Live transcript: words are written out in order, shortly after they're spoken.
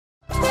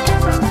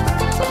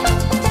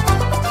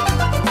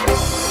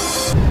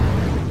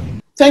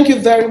Thank you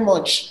very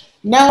much.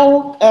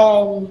 Now,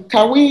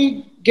 can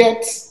we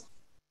get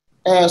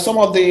some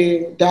of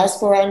the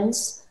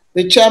diasporans,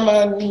 the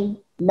chairman,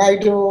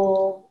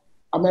 NIDO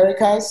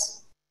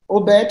Americas,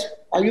 Obed,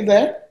 are you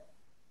there?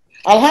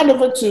 I'll hand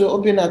over to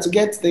Obina to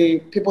get the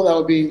people that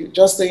will be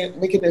just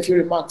making a few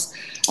remarks.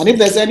 And if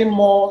there's any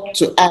more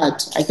to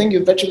add, I think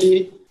you've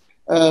virtually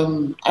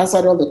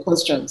answered all the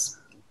questions.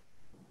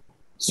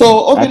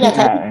 So,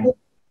 Obina,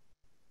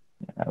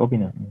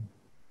 Obina.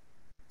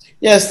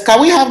 Yes, can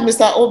we have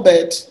Mr.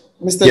 Obed,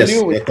 Mr. Yes,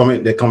 Lewis?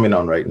 they're coming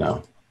on right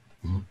now.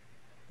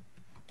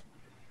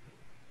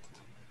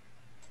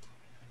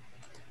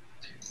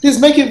 Please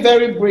make it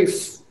very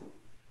brief.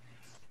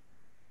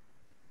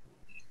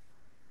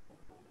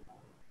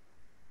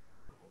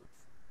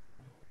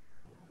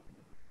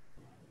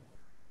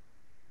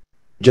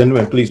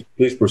 Gentlemen, please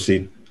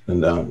proceed.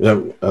 And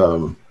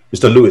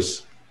Mr.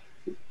 Lewis,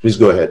 please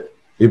go ahead.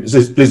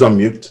 Please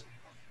unmute.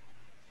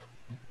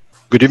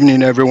 Good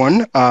evening,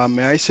 everyone.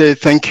 May I say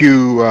thank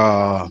you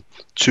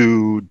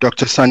to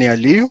Dr. Sani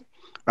Aliyu,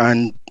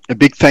 and a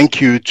big thank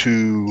you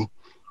to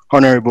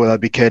Honorable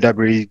Abike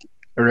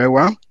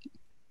Dabiri-Erewa,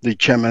 the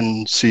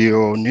Chairman,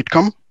 CEO,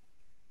 NITCOM.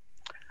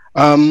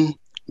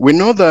 We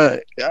know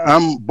that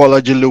I'm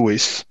Mobolaji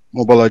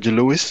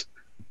Lewis,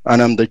 and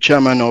I'm the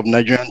Chairman of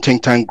Nigerian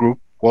Think Tank Group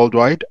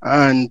Worldwide,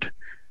 and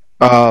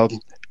a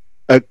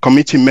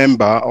committee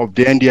member of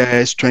the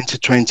NDIS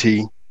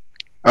 2020,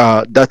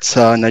 that's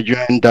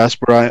Nigerian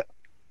Diaspora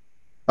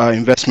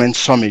Investment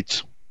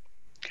Summit.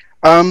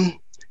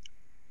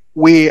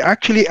 We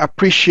actually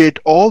appreciate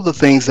all the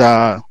things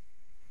that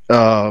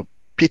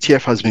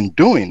PTF has been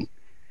doing.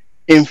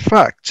 In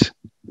fact,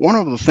 one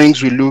of the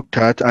things we looked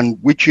at, and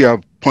which you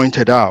have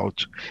pointed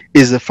out,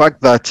 is the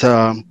fact that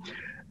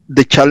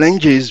the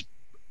challenge is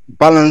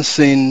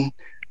balancing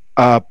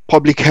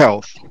public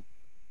health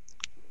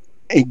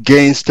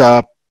against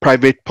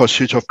private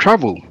pursuit of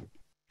travel.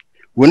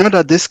 We know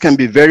that this can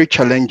be very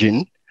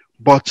challenging,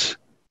 but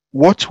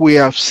what we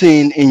have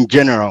seen in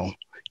general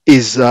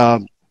is a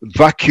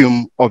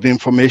vacuum of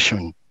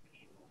information.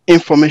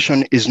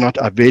 Information is not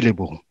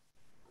available.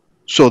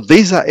 So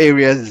these are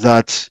areas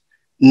that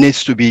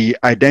needs to be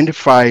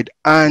identified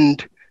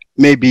and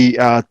maybe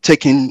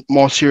taken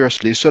more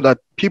seriously so that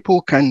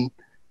people can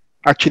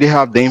actually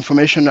have the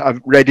information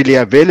readily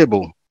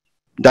available.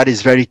 That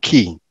is very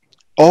key.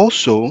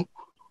 Also,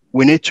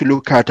 we need to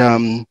look at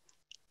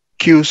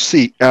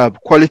QC,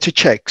 quality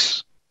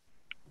checks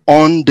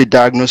on the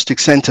diagnostic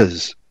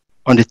centers,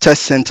 on the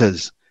test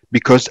centers,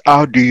 because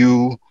how do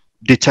you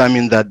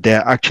determine that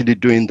they're actually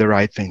doing the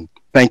right thing?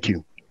 Thank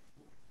you.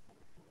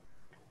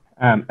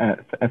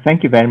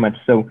 Thank you very much.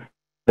 So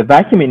the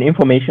vacuum in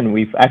information,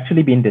 we've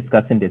actually been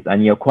discussing this,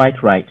 and you're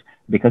quite right,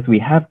 because we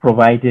have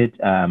provided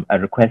a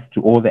request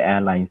to all the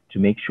airlines to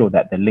make sure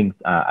that the links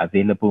are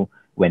available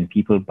when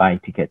people buy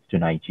tickets to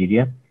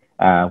Nigeria.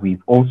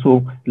 We've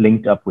also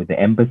linked up with the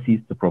embassies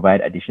to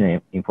provide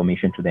additional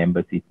information to the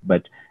embassies.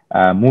 But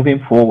moving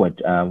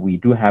forward, we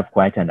do have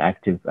quite an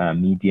active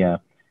media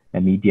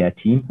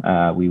team.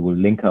 We will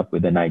link up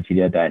with the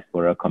Nigeria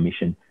Diaspora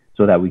Commission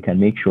so that we can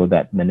make sure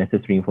that the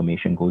necessary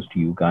information goes to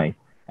you guys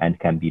and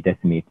can be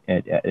disseminated.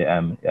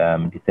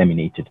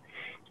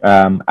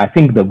 I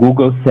think the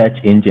Google search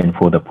engine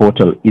for the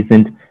portal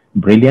isn't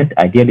brilliant.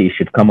 Ideally, it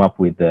should come up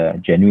with a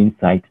genuine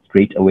site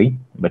straight away.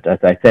 But as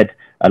I said,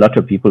 a lot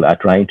of people are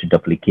trying to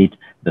duplicate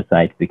the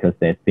site because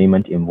there's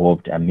payment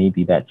involved, and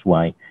maybe that's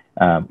why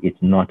it's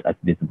not as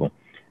visible.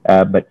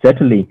 But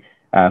certainly,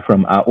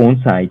 from our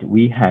own side,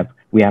 we have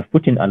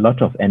put in a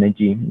lot of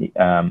energy,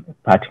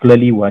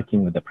 particularly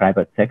working with the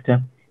private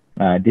sector.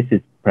 This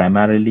is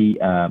primarily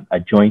a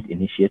joint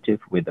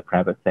initiative with the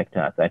private sector.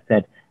 As I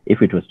said,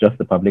 if it was just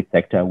the public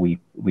sector, we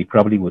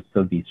probably would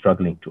still be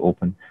struggling to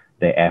open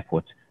the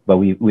airport. But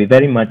we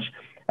very much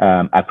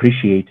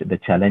appreciate the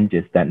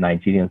challenges that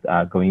Nigerians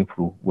are going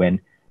through when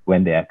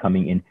they are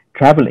coming in.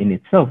 Travel in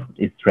itself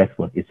is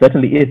stressful. It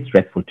certainly is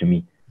stressful to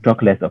me.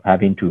 Talk less of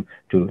having to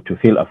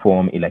fill a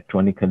form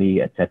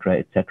electronically,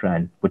 etc.,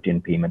 and put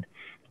in payment.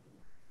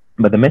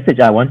 But the message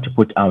I want to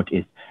put out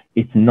is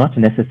it's not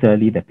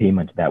necessarily the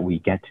payment that we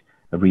get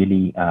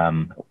really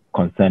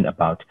concerned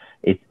about.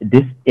 It's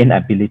this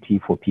inability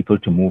for people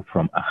to move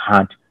from a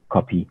hard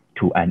copy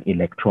to an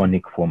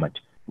electronic format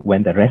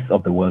when the rest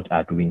of the world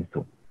are doing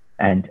so.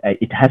 And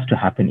it has to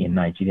happen in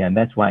Nigeria. And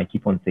that's why I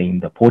keep on saying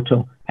the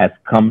portal has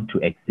come to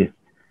exist.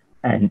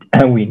 And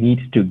we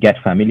need to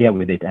get familiar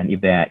with it. And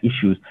if there are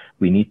issues,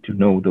 we need to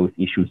know those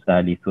issues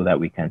early so that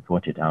we can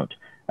sort it out.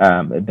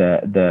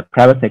 The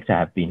private sector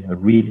have been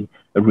really,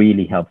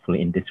 really helpful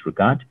in this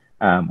regard.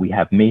 We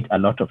have made a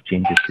lot of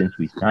changes since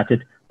we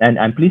started. And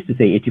I'm pleased to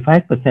say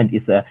 85%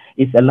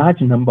 is a large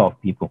number of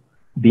people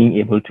being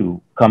able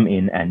to come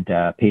in and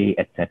pay,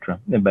 etc.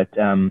 But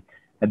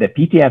the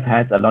PTF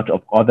has a lot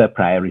of other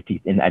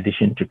priorities in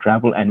addition to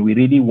travel, and we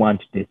really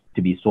want this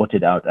to be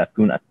sorted out as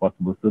soon as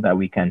possible so that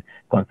we can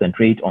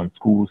concentrate on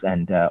schools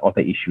and other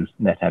issues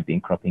that have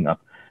been cropping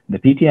up. The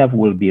PTF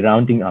will be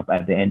rounding up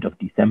at the end of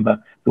December,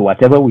 so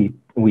whatever we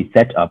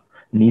set up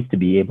needs to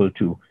be able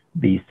to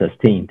be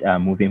sustained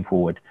moving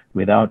forward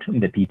without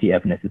the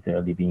PTF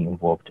necessarily being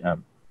involved.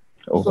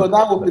 So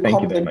that will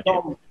become the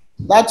norm.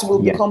 That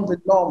will become the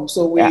norm.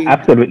 So we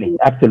absolutely.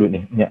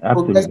 Yeah,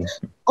 absolutely.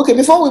 Okay,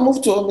 before we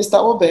move to Mr.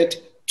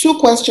 Obed, 2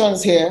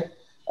 questions here.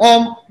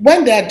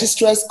 When there are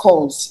distress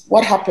calls,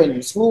 what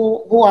happens?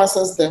 Who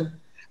answers them?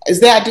 Is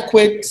there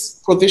adequate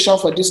provision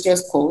for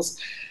distress calls?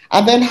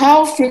 And then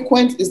how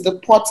frequent is the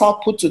portal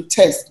put to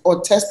test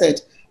or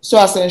tested so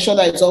as to ensure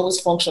that it's always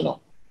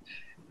functional?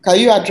 Can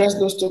you address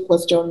those 2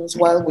 questions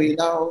while we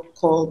now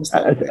call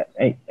Mr.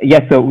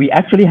 Yes, so we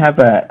actually have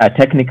a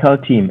technical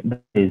team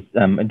that is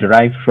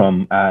derived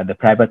from the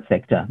private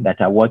sector that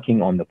are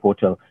working on the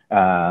portal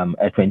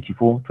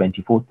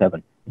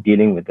 24/7,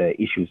 dealing with the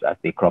issues as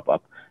they crop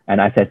up. And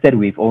as I said,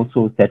 we've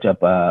also set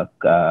up a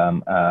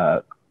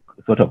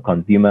sort of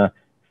a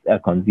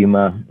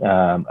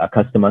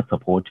customer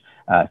support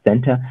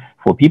center.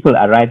 For people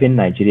arriving in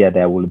Nigeria,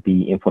 there will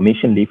be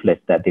information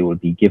leaflets that they will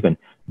be given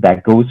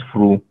that goes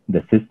through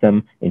the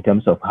system in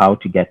terms of how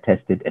to get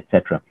tested,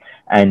 etc.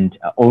 And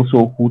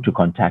also who to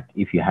contact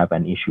if you have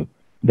an issue.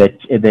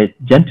 The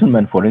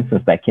gentleman, for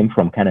instance, that came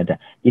from Canada,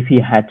 if he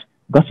had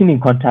gotten in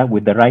contact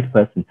with the right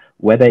person,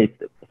 whether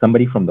it's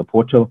somebody from the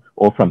portal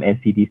or from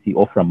NCDC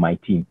or from my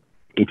team,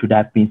 it would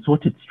have been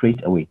sorted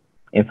straight away.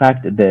 In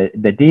fact,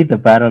 the day the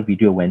viral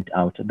video went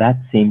out, that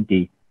same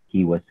day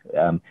he was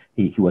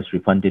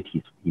refunded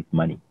his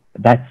money.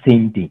 That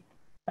same day,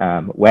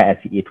 whereas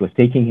it was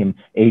taking him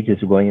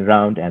ages going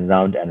round and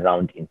round and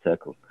round in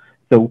circles.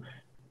 So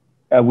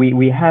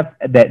we have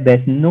that.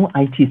 There's no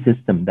IT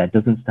system that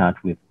doesn't start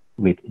with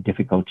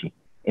difficulty.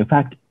 In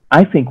fact,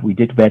 I think we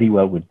did very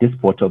well with this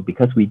portal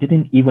because we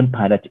didn't even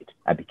pilot it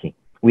at the King.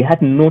 We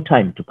had no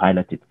time to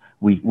pilot it.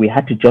 We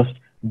had to just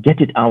get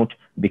it out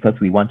because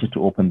we wanted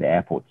to open the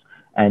airports.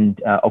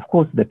 And of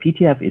course, the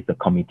PTF is a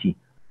committee.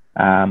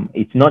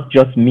 It's not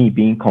just me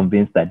being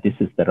convinced that this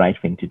is the right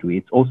thing to do.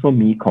 It's also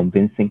me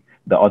convincing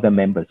the other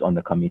members on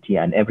the committee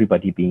and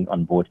everybody being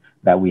on board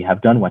that we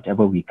have done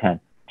whatever we can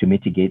to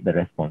mitigate the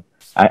response.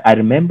 I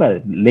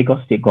remember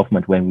Lagos State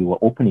government, when we were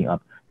opening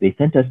up, they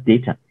sent us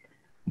data.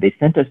 They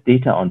sent us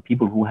data on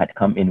people who had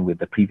come in with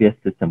the previous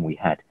system we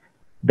had.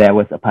 There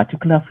was a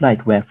particular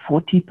flight where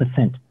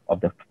 40%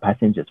 of the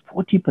passengers,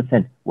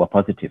 40% were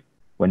positive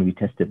when we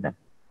tested them.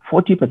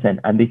 40%.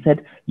 And they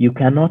said, you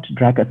cannot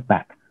drag us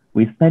back.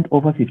 We spent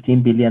over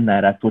 15 billion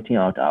naira sorting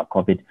out our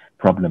COVID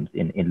problems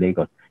in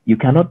Lagos. You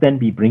cannot then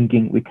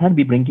we can't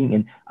be bringing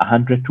in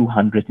 100,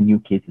 200 new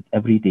cases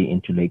every day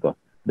into Lagos.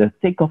 The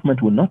state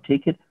government will not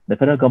take it. The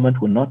federal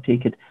government will not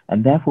take it.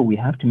 And therefore, we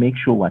have to make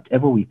sure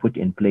whatever we put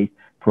in place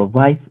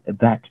provides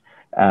that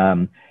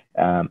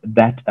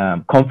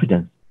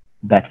confidence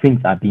that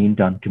things are being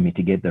done to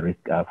mitigate the risk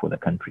for the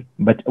country.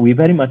 But we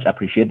very much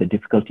appreciate the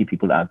difficulty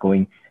people are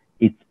going.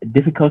 It's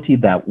difficulty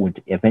that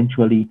would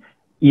eventually,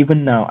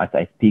 even now as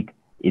I speak,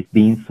 is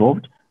being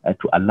solved.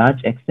 To a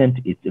large extent,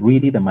 it's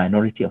really the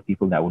minority of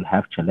people that will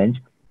have challenge.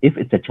 If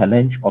it's a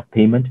challenge of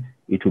payment,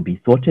 it will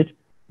be sorted,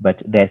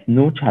 but there's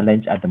no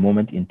challenge at the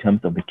moment in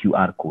terms of the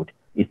QR code.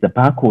 It's the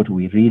barcode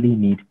we really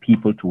need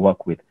people to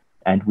work with,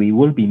 and we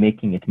will be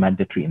making it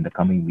mandatory in the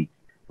coming weeks.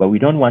 But we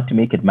don't want to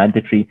make it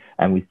mandatory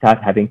and we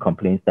start having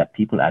complaints that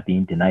people are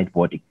being denied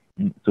boarding.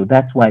 So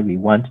that's why we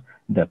want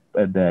the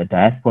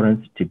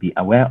diasporans to be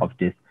aware of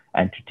this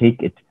and to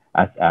take it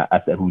as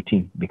a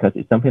routine, because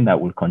it's something that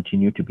will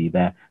continue to be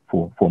there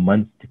for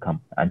months to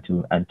come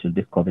until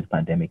this COVID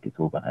pandemic is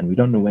over. And we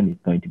don't know when it's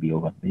going to be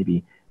over.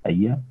 Maybe a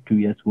year, 2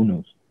 years, who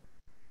knows?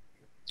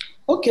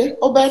 Okay,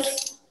 Obed.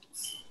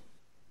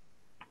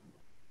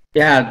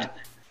 Yeah,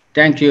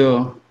 thank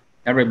you,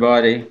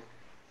 everybody.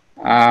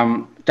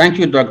 Thank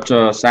you,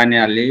 Dr. Sani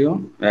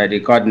Aliyu,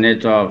 the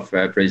coordinator of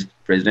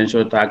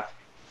Presidential Task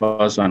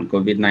Force on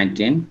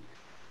COVID-19.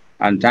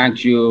 And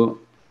thank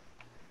you,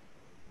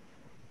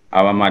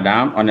 our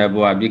Madam,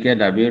 Honorable Abike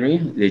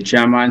Dabiri, the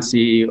Chairman,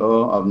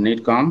 CEO of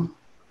NITCOM.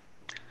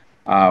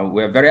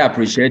 We're very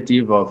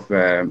appreciative of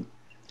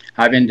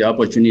having the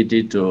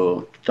opportunity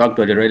to talk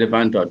to the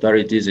relevant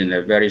authorities in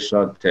a very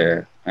short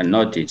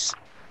notice.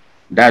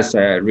 That's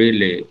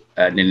really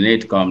the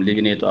NITCOM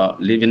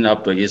living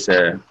up to his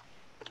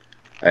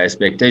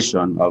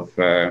expectation of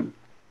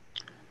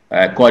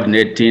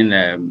coordinating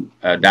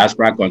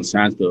diaspora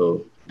concerns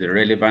to the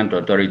relevant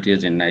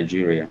authorities in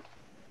Nigeria.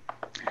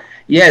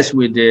 Yes,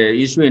 with the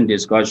issue in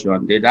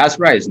discussion, the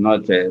diaspora is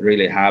not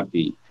really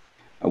happy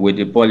with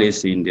the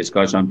policy in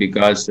discussion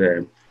because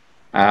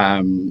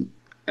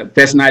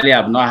personally,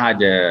 I've not had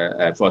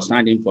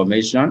first-hand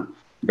information,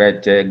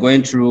 but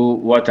going through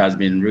what has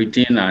been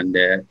written and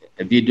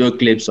video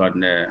clips on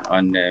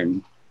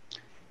the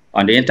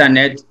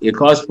internet, it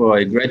calls for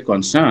a great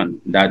concern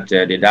that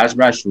the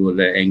diaspora should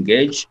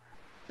engage,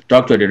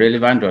 talk to the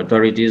relevant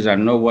authorities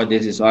and know what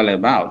this is all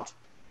about.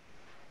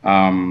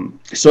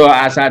 So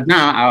as at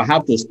now, I'll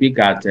have to speak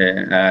at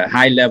a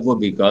high level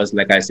because,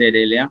 like I said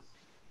earlier,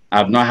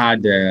 I've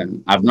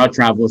not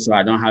traveled, so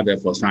I don't have the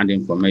first-hand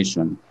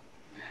information.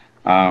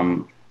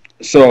 As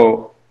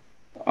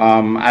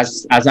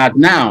at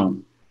now,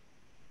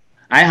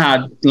 I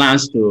had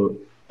plans to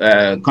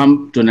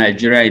come to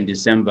Nigeria in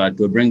December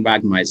to bring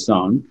back my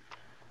son,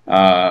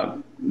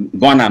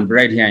 born and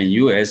bred here in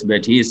US,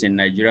 but he is in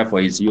Nigeria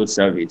for his youth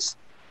service.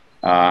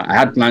 I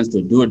had plans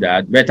to do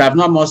that, but I've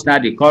not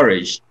mustered the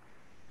courage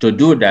to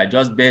do that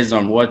just based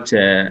on what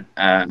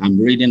I'm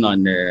reading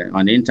on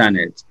the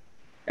internet.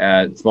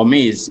 For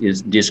me,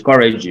 is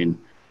discouraging.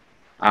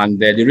 And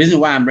the reason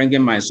why I'm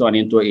bringing my son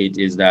into it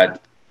is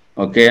that,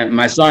 okay,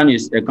 my son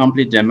is a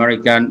complete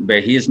American,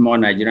 but he's more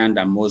Nigerian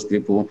than most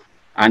people.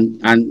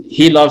 And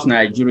he loves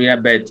Nigeria,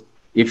 but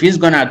if he's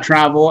gonna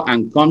travel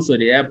and come to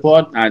the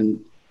airport and,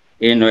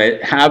 you know,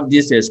 have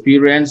this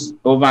experience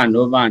over and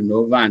over and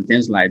over and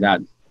things like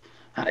that,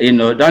 you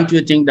know, don't you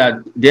think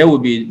that they will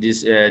be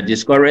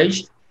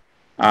discouraged?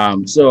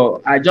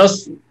 So I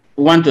just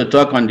want to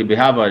talk on the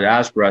behalf of the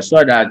diaspora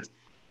so that,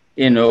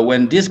 you know,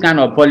 when these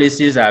kind of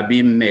policies are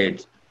being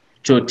made,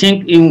 to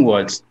think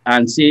inwards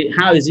and see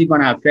how is it going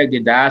to affect the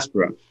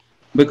diaspora.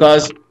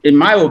 Because in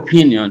my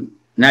opinion,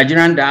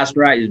 Nigerian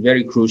diaspora is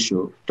very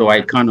crucial to our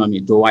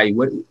economy, to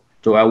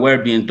our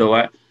well-being, to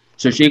our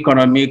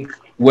socio-economic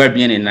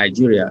well-being in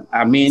Nigeria.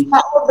 I mean,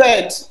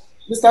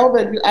 Mr.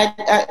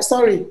 Obed,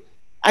 sorry.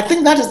 I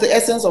think that is the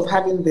essence of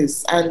having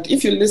this. And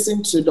if you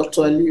listen to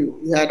Dr. Aliu,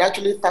 he had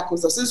actually tackled,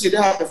 since you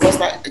didn't have the first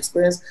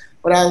experience,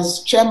 but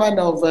as chairman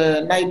of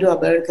NIDO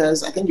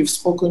Americas, I think you've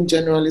spoken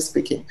generally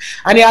speaking.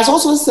 And he has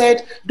also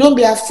said, don't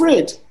be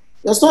afraid.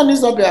 Your son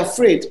needs not be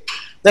afraid.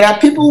 There are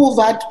people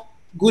who've had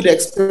good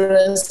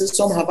experiences,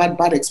 some have had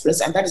bad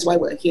experiences, and that is why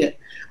we're here.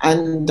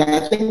 And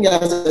I think he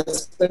has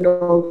explained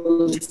all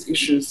those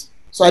issues.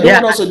 So I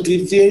don't want to also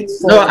deviate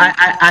from... No, I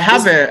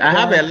have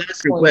a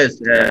last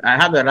request. I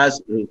have a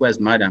last request,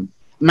 madam.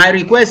 My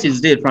request is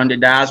this from the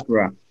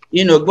diaspora.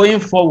 You know, going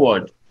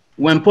forward,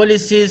 when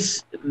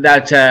policies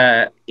that,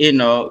 you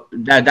know,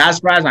 the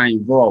diasporas are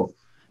involved,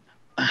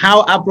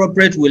 how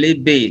appropriate will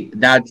it be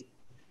that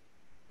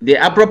the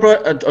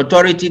appropriate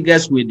authority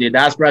gets with the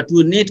diaspora to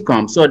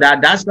NITCOM so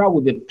that diaspora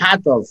will be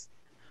part of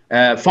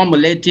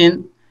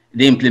formulating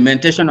the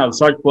implementation of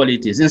such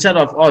policies instead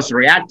of us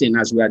reacting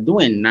as we are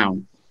doing now?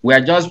 We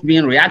are just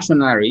being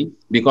reactionary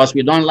because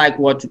we don't like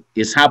what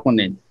is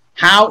happening.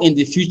 How in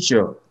the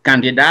future can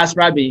the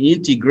diaspora be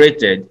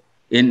integrated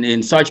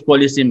in such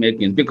policy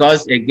making?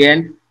 Because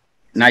again,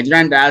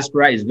 Nigerian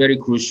diaspora is very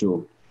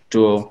crucial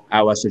to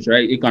our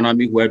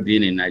socio-economic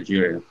well-being in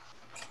Nigeria.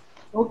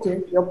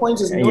 Okay, your point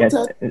is noted. Yes.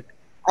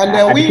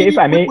 And if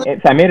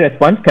I may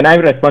respond, can I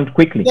respond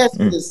quickly? Yes,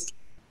 please.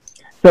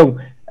 So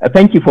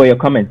thank you for your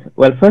comments.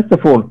 Well, first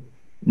of all,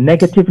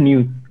 negative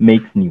news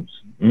makes news.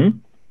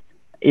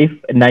 If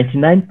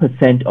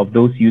 99% of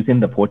those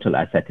using the portal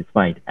are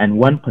satisfied and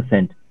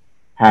 1%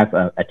 have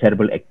a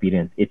terrible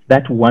experience, it's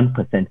that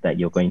 1% that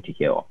you're going to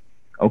hear of,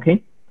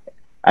 okay?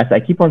 As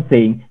I keep on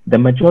saying, the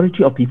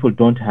majority of people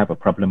don't have a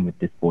problem with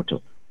this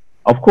portal.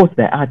 Of course,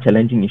 there are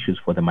challenging issues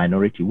for the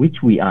minority,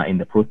 which we are in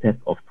the process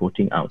of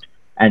sorting out.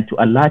 And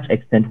to a large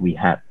extent, we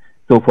have.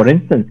 So for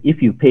instance, if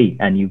you pay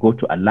and you go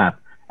to a lab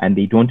and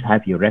they don't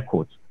have your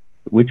records,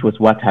 which was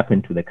what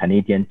happened to the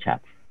Canadian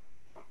chap,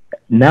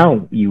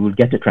 now you will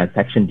get a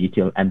transaction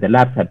detail and the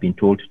labs have been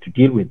told to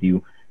deal with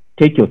you,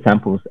 take your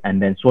samples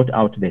and then sort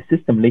out their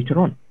system later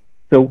on.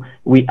 So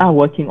we are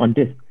working on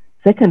this.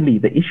 Secondly,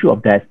 the issue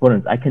of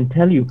diasporans. I can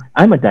tell you,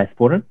 I'm a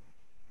diasporan.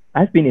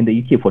 I've been in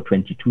the UK for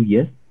 22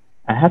 years.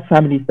 I have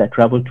families that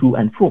travel to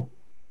and fro.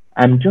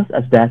 I'm just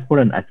as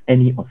diasporan as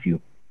any of you.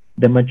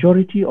 The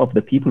majority of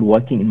the people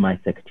working in my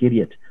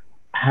secretariat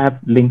have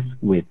links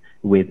with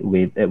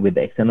the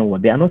external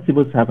world. They are not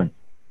civil servants.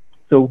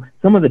 So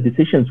some of the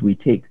decisions we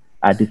take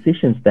are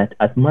decisions that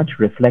as much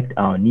reflect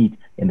our need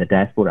in the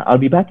diaspora. I'll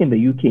be back in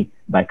the UK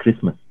by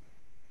Christmas.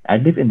 I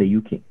live in the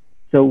UK.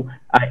 So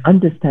I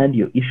understand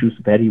your issues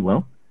very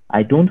well.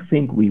 I don't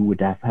think we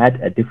would have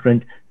had a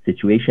different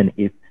situation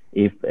if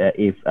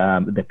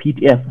the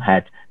PDF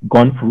had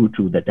gone through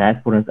to the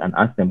diasporans and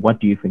asked them, what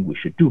do you think we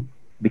should do?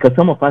 Because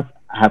some of us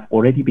have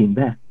already been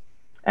there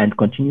and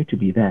continue to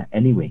be there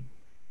anyway.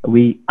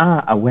 We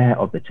are aware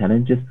of the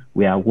challenges.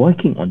 We are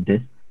working on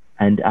this.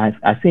 And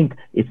I think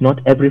it's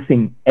not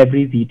everything,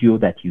 every video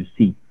that you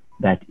see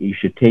that you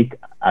should take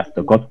as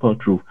the gospel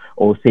truth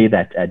or say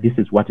that this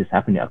is what is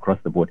happening across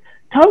the board.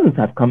 Thousands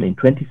have come in.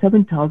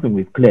 27,000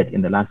 we've cleared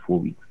in the last 4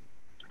 weeks.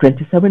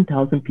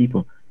 27,000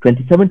 people.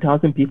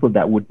 27,000 people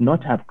that would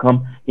not have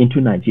come into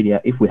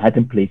Nigeria if we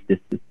hadn't placed this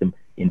system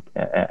in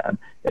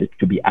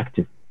to be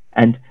active.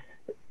 And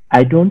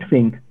I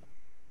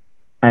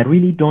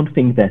really don't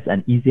think there's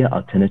an easier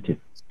alternative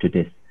to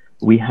this.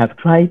 We have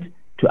tried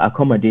to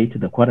accommodate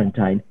the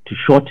quarantine to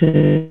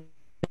shorten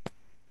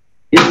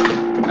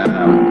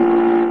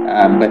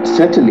but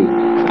certainly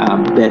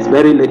there's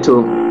very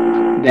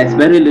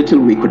little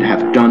we could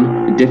have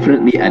done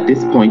differently at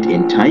this point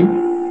in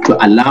time to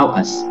allow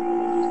us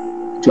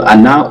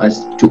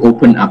to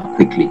open up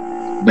quickly.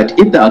 But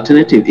if the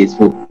alternative is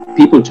for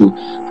people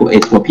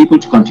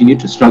to continue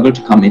to struggle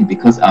to come in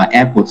because our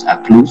airports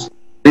are closed,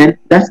 then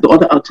that's the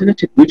other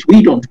alternative, which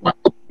we don't want,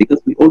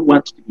 because we all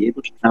want to be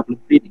able to travel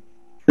freely.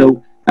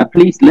 So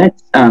please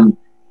let's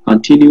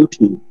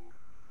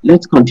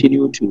let's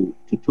continue to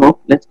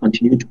talk, let's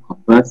continue to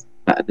converse,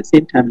 but at the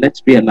same time,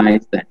 let's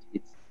realize that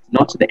it's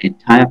not the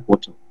entire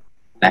portal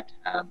that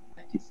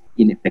is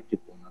ineffective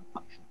or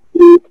non-functional.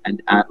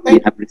 And we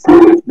have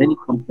received as many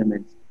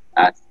compliments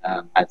as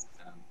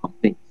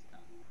complaints.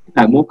 In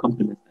fact, more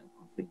compliments than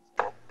complaints.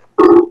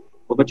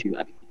 Over to you,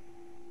 Abby.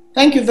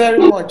 Thank you very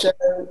much.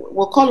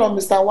 We'll call on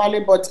Mr.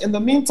 Wale, but in the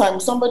meantime,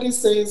 somebody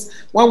says,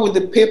 when will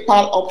the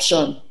PayPal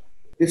option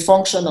be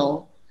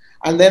functional?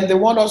 And then they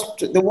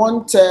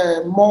want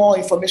more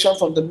information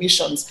from the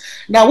missions.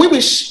 Now, we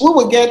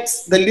will get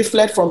the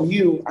leaflet from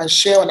you and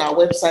share on our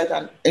website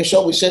and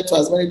ensure we share to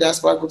as many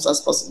diaspora groups as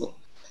possible.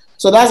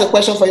 So that's a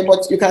question for you,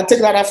 but you can take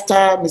that after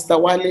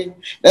Mr. Wale.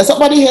 Then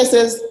somebody here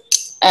says,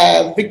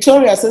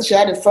 Victoria says she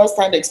had a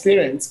first-hand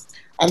experience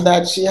and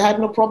that she had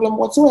no problem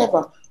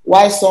whatsoever.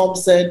 Why some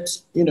said,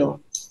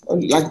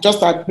 like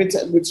just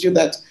admitted with you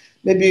that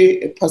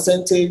maybe a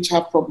percentage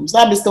have problems.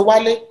 Now, Mr.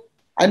 Wale,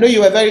 I know you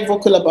were very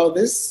vocal about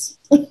this.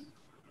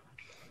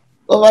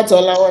 Over to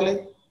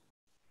Olawale.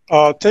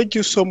 Thank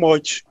you so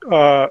much,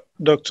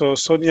 Dr.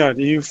 Sonia and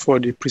you for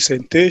the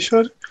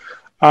presentation,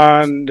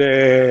 and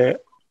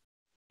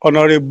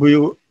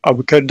Honorable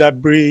Abubakar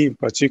Dabiri in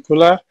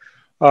particular,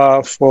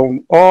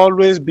 from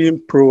always being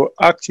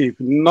proactive,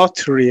 not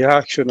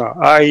reactional.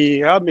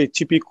 I am a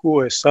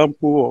typical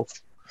example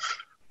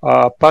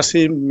of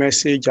passing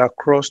message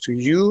across to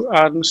you,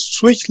 and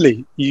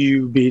swiftly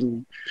you've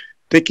been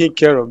taking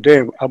care of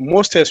them, and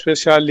most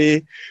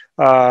especially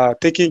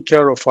taking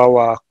care of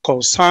our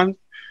concern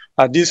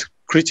at this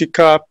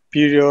critical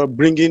period,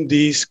 bringing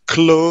this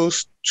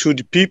close to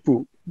the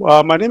people.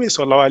 My name is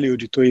Olawale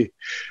Oditoye.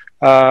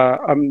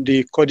 I'm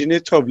the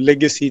coordinator of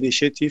Legacy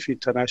Initiative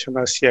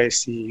International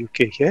CIC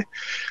UK here.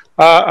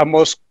 I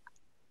must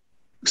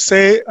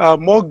say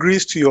more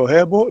grease to your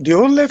elbow. The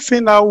only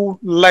thing I would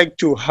like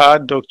to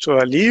add, Dr.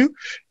 Aliyu,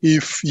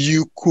 if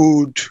you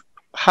could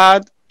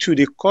add to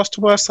the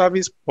customer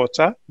service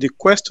portal the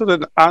question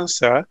and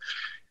answer,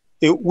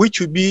 which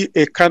would be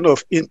a kind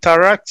of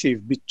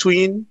interactive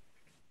between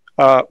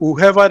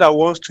whoever that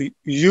wants to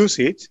use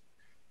it,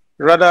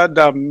 rather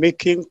than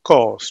making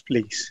calls,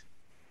 please.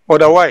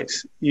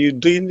 Otherwise, you're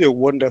doing a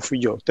wonderful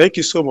job. Thank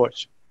you so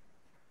much.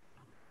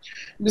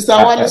 Mr.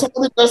 Wale,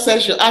 somebody just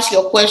said you ask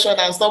your question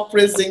and stop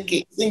praising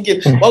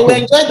it. But we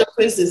enjoy the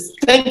praises.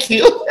 Thank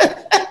you.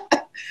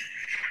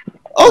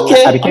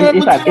 Okay.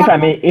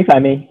 If I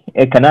may,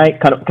 can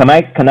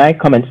I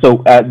comment?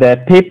 So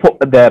the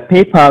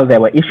PayPal,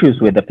 there were issues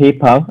with the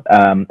PayPal.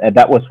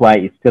 That was why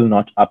it's still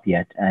not up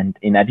yet. And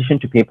in addition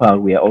to PayPal,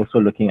 we are also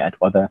looking at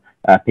other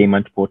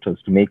payment portals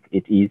to make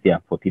it easier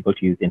for people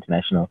to use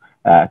international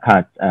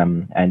cards.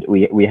 And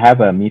we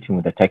have a meeting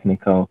with the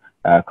technical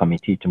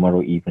committee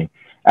tomorrow evening.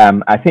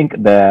 I think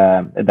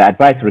the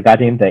advice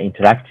regarding the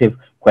interactive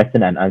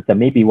question and answer,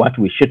 maybe what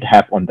we should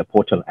have on the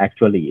portal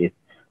actually is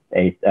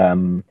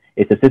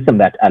it's a system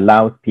that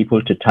allows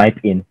people to type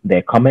in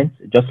their comments,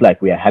 just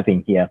like we are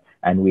having here,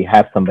 and we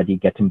have somebody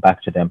getting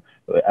back to them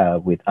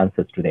with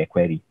answers to their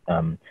query,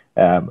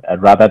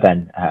 rather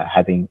than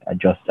having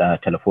just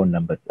telephone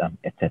numbers,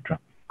 etc.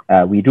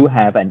 We do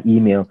have an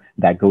email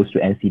that goes to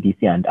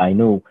NCDC, and I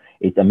know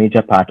it's a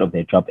major part of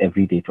their job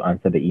every day to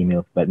answer the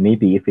emails, but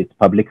maybe if it's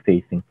public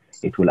facing,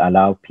 it will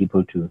allow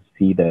people to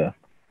see the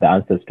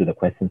answers to the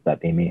questions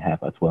that they may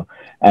have as well.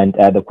 And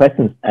the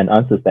questions and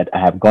answers that I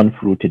have gone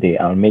through today,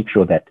 I'll make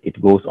sure that it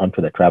goes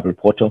onto the travel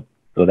portal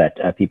so that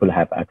people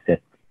have access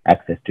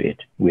to it.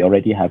 We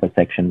already have a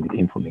section with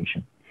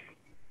information.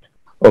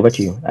 Over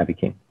to you, Abby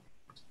King.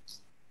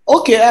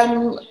 Okay.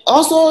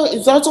 Also,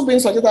 it's also been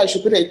suggested that I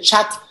should put a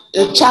chat.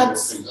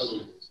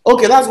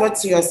 Okay, that's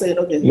what you're saying.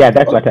 Okay. Yeah,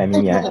 that's what I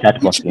mean. Yeah,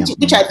 chat box.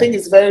 Which I think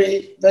is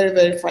very, very,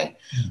 very fine.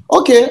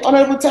 Okay,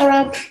 Honorable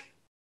Tara,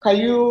 can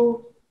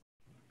you?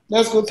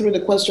 Let's go through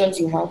the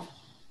questions you have.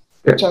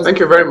 Yeah, thank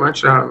you very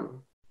much,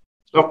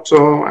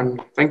 Doctor,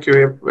 and thank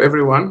you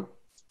everyone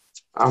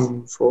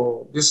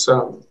for this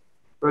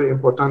very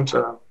important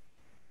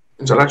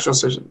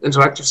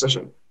interactive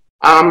session.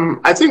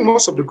 I think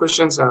most of the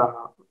questions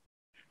are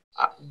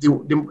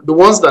the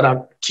ones that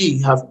are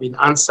key have been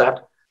answered,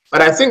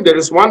 but I think there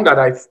is one that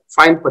I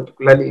find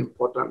particularly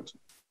important,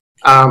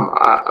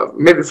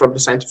 maybe from the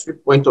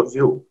scientific point of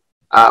view.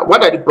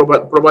 What are the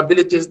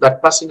probabilities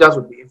that passengers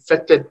will be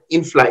infected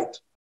in flight,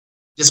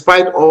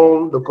 despite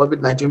all the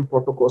COVID-19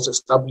 protocols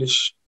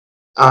established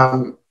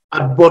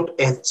at both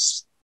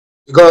ends?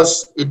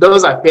 Because it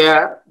does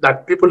appear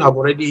that people have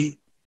already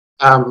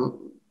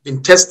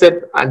been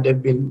tested and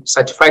they've been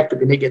certified to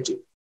be negative.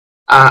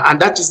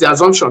 And that is the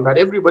assumption that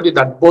everybody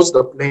that boards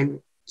the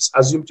plane is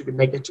assumed to be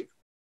negative.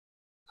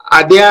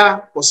 Are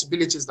there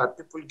possibilities that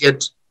people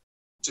get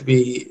to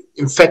be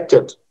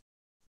infected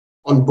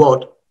on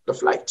board the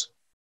flight?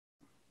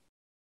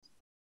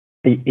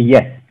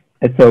 Yes.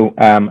 So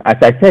as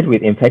I said,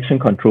 with infection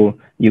control,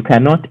 you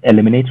cannot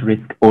eliminate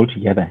risk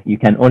altogether. You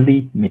can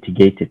only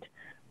mitigate it.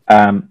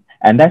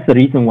 And that's the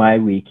reason why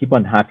we keep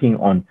on harping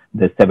on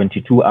the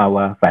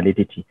 72-hour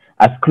validity.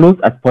 As close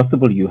as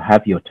possible, you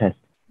have your test.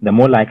 the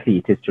more likely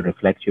it is to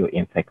reflect your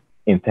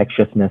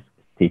infectiousness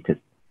status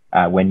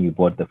when you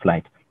board the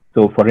flight.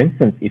 So, for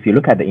instance, if you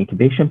look at the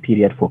incubation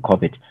period for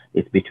COVID,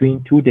 it's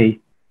between 2 days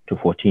to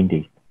 14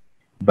 days.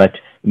 But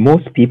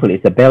most people,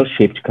 it's a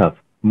bell-shaped curve.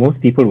 Most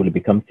people will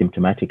become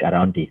symptomatic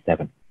around day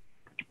 7.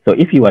 So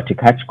if you were to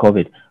catch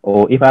COVID,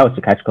 or if I was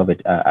to catch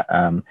COVID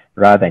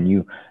rather than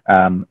you,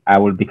 I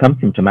will become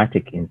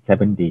symptomatic in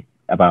 7 days,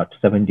 about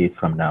 7 days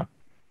from now.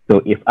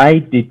 So if I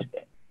did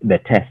the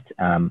test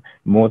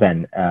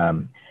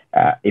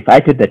if I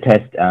did the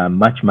test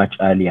much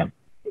earlier,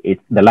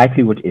 the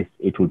likelihood is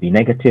it will be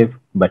negative,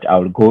 but I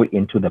will go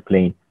into the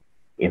plane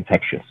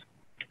infectious.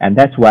 And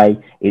that's why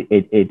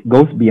it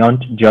goes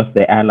beyond just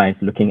the airlines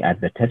looking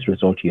at the test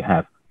result you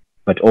have,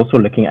 but also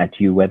looking at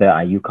you, whether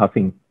are you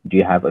coughing, do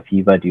you have a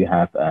fever, do you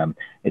have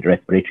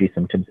respiratory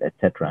symptoms,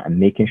 etc., and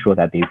making sure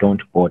that they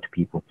don't board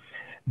people.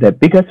 The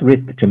biggest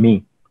risk to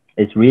me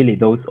is really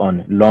those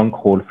on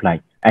long-haul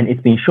flights. And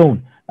it's been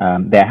shown,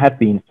 there have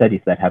been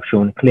studies that have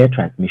shown clear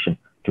transmission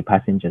to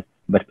passengers,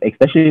 but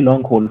especially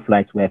long-haul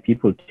flights where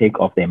people take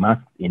off their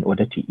masks in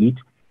order to eat,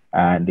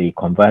 they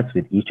converse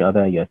with each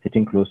other, you're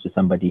sitting close to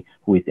somebody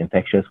who is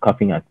infectious,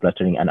 coughing and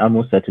spluttering, and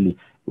almost certainly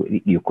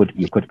you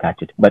could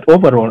catch it. But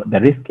overall, the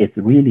risk is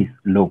really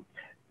low.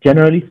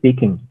 Generally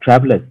speaking,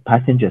 travelers,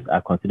 passengers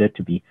are considered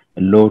to be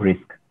low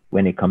risk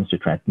when it comes to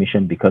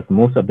transmission, because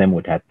most of them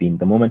would have been,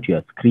 the moment you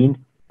are screened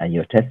and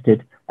you're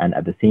tested, and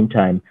at the same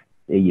time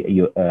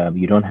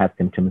you don't have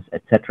symptoms,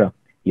 etc.,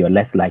 you're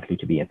less likely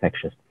to be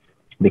infectious.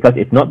 Because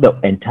it's not the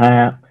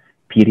entire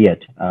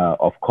period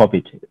of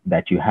COVID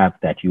that you have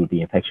that you will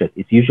be infectious.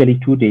 It's usually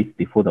 2 days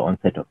before the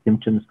onset of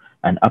symptoms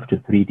and up to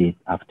 3 days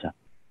after.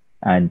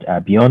 And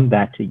beyond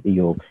that,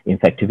 your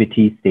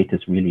infectivity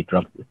status really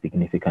drops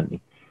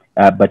significantly.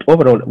 But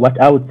overall, what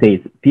I would say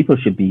is people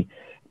should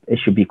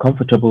be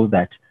comfortable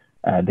that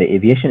the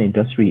aviation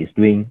industry is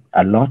doing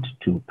a lot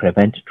to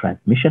prevent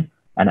transmission.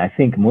 And I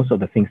think most of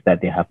the things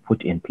that they have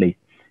put in place,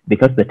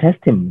 because the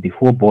testing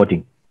before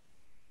boarding,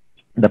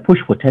 the push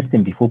for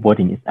testing before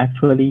boarding is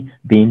actually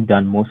being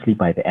done mostly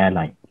by the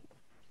airline.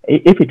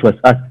 If it was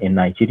us in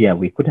Nigeria,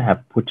 we could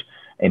have put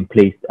in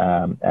place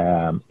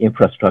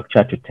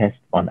infrastructure to test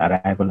on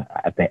arrival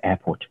at the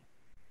airport,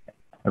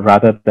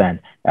 rather than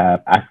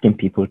asking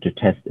people to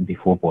test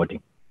before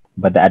boarding.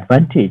 But the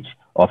advantage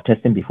of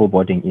testing before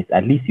boarding is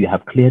at least you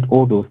have cleared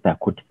all those that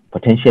could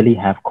potentially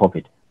have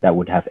COVID that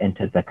would have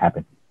entered the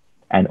cabin,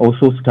 and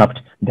also stopped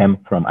them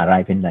from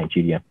arriving in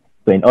Nigeria.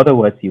 So in other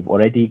words, you've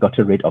already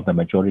gotten rid of the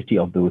majority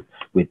of those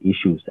with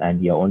issues,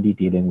 and you're only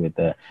dealing with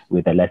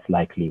the less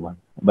likely ones.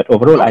 But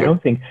overall, I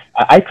don't think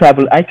I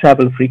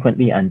travel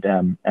frequently, and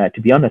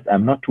to be honest,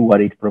 I'm not too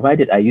worried,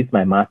 provided I use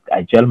my mask,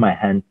 I gel my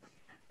hands,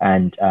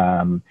 and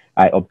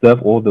I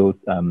observe all those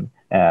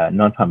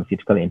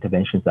non-pharmaceutical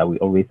interventions that we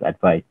always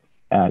advise.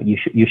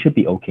 You should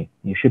be okay.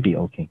 You should be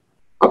okay.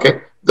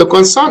 Okay. The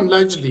concern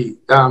largely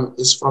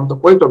is from the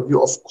point of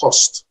view of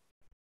cost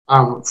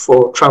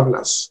for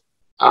travelers.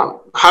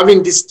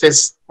 Having this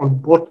test on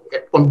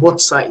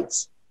both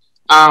sides.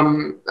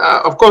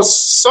 Of course,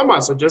 some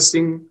are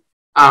suggesting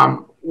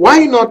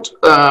why not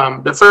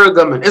the federal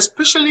government,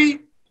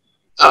 especially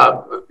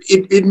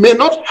it may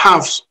not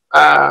have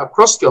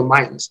crossed your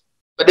minds,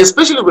 but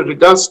especially with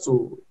regards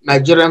to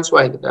Nigerians who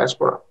are in the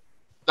diaspora,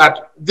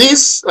 that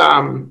these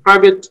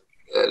private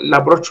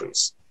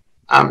laboratories,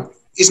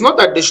 it's not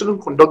that they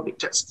shouldn't conduct the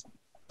test,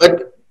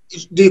 but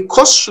the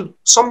cost should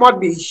somewhat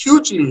be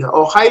hugely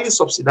or highly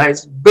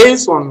subsidized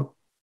based on,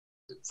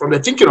 from the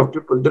thinking of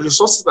people, the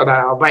resources that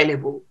are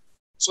available,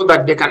 so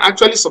that they can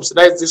actually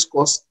subsidize this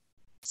cost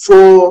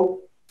for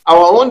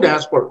our own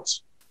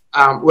diasporas,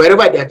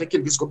 wherever they are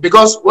taking this cost.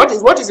 Because what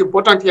is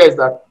important here is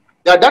that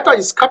their data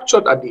is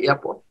captured at the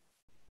airport.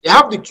 They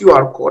have the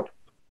QR code,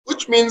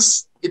 which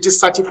means it is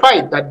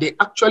certified that they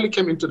actually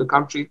came into the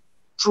country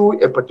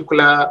through a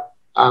particular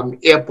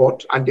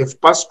airport, and they've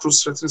passed through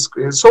certain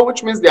screens, so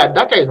which means their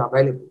data is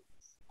available.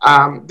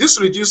 This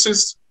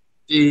reduces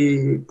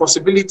the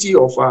possibility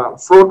of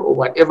fraud or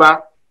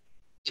whatever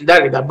in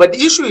that regard. But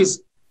the issue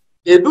is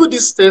they do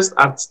this test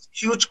at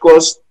huge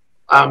cost,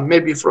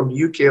 maybe from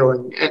the UK or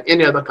in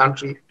any other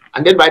country,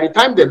 and then by the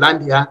time they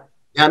land here,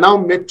 they are now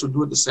made to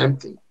do the same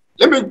thing.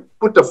 Let me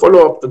put a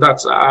follow-up to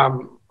that.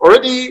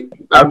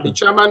 The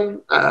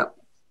chairman,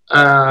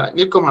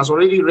 Nilcom, has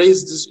already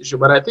raised this issue,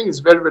 but I think it's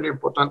very, very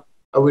important.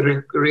 We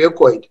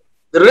re-echo it.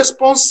 The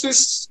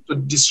responses to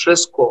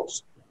distress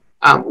calls.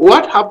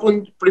 What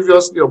happened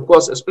previously, of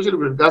course, especially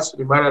with regards to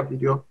the viral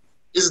video,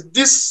 is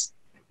this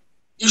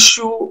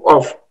issue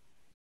of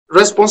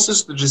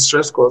responses to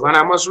distress calls. And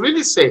I must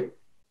really say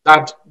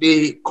that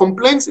the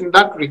complaints in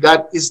that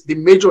regard is the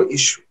major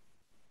issue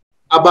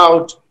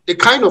about the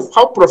kind of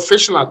how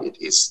professional it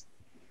is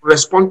to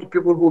respond to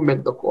people who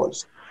make the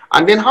calls,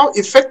 and then how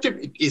effective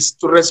it is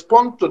to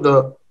respond to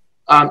the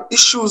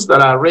issues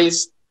that are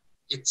raised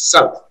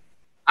itself.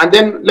 And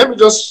then let me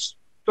just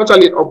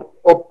total it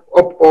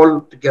up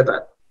all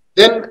together.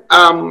 Then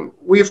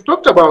we've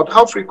talked about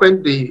how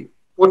frequent the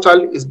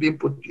portal is being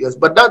put to use,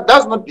 but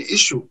that's not the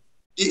issue.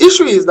 The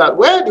issue is that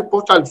where the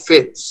portal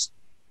fails,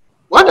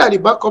 what are the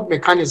backup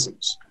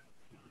mechanisms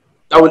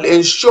that will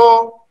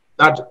ensure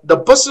that the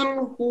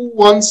person who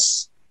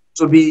wants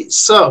to be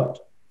served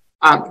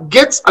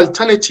gets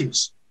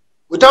alternatives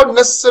without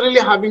necessarily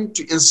having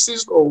to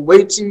insist or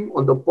waiting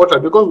on the portal?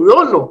 Because we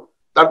all know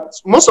that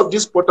most of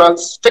these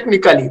portals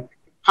technically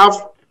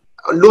have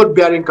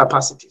load-bearing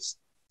capacities.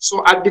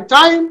 So at the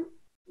time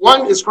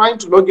one is trying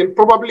to log in,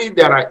 probably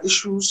there are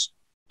issues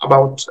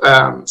about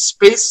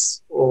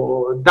space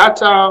or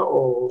data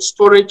or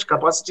storage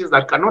capacities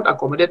that cannot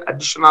accommodate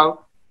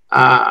additional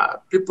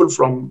people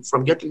from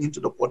getting into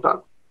the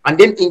portal. And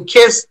then in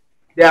case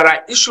there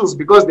are issues,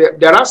 because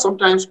there are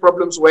sometimes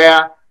problems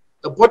where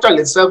the portal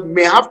itself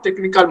may have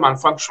technical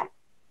malfunction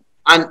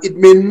and it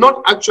may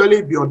not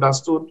actually be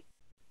understood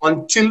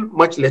until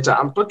much later.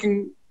 I'm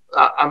talking,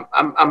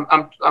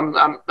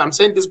 I'm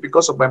saying this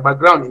because of my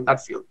background in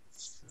that field.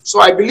 So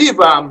I believe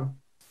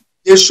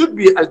there should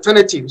be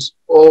alternatives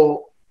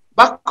or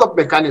backup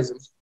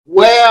mechanisms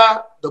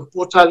where the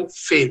portal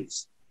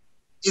fails.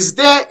 Is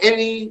there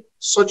any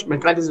such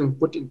mechanism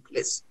put in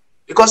place?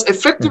 Because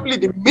effectively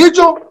the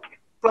major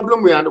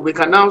problem we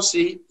can now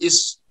see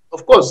is,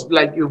 of course,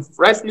 like you've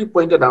rightfully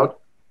pointed out,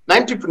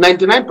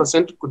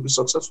 99% could be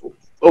successful.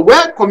 But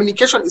where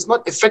communication is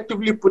not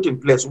effectively put in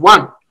place,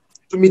 one,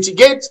 to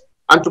mitigate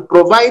and to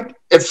provide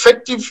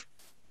effective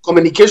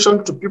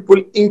communication to people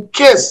in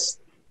case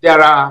there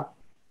are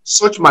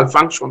such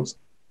malfunctions.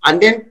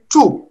 And then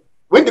two,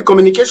 when the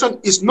communication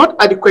is not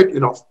adequate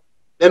enough,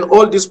 then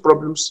all these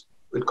problems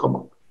will come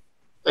up.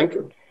 Thank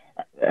you.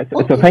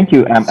 So thank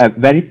you.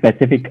 Very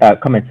specific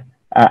comments.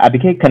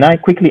 Abike, can I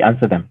quickly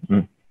answer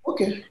them?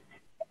 Okay.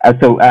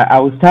 So I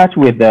will start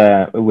with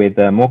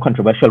the more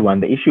controversial one,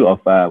 the issue of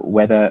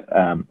whether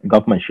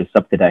government should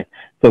subsidize.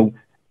 So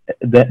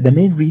the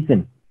main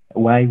reason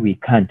why we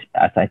can't,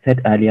 as I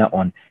said earlier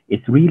on, is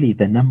really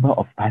the number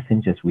of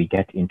passengers we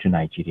get into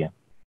Nigeria.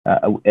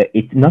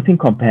 It's nothing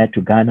compared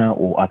to Ghana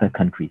or other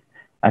countries.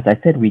 As I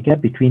said, we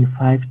get between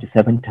 5,000 to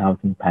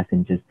 7,000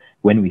 passengers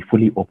when we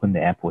fully open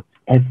the airports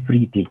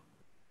every day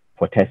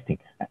for testing,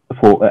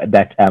 for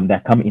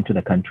that come into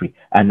the country,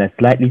 and a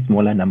slightly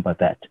smaller number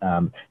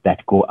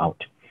that go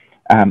out.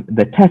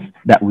 The tests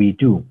that we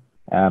do,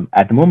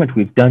 at the moment,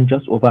 we've done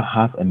just over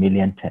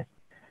 500,000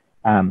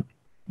 tests.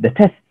 The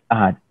tests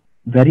are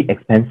very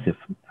expensive.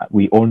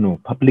 We all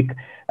know public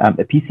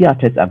PCR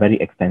tests are very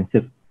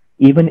expensive.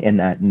 Even in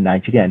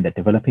Nigeria and the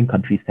developing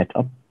countries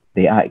setup,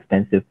 they are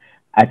expensive.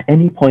 At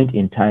any point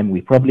in time,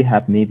 we probably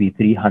have maybe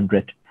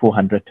 300,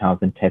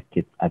 400,000 test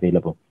kits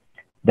available.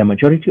 The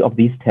majority of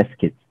these test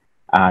kits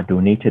are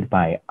donated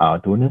by our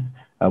donors.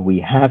 We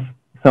have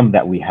some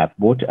that we have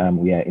bought.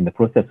 We are in the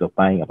process of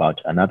buying about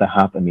another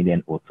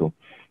 500,000 or so.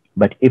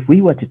 But if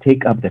we were to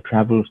take up the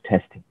travel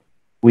testing,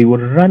 we will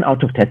run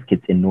out of test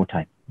kits in no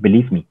time,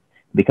 believe me,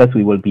 because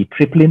we will be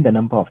tripling the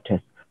number of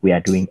tests we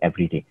are doing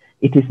every day.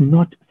 It is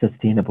not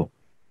sustainable.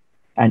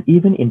 And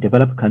even in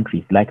developed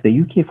countries like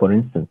the UK, for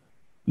instance,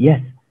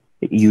 yes,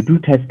 you do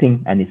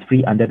testing and it's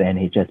free under the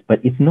NHS, but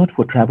it's not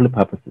for travel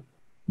purposes.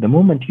 The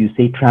moment you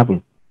say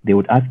travel, they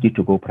would ask you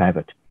to go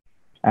private.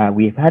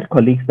 We've had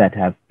colleagues that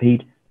have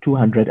paid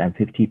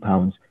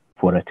 £250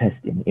 for a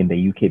test in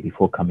the UK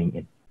before coming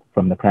in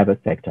from the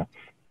private sector.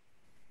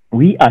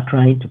 We are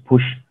trying to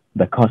push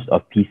the cost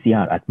of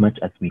PCR as much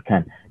as we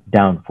can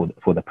down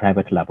for the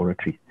private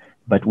laboratories.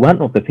 But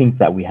one of the things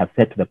that we have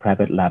said to the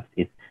private labs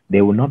is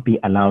they will not be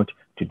allowed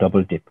to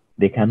double dip.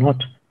 They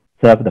cannot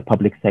serve the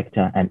public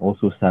sector and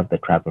also serve the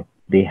travel.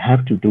 They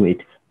have to do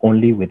it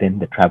only within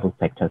the travel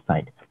sector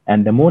side.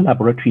 And the more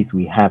laboratories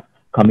we have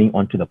coming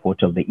onto the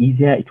portal, the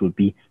easier it will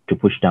be to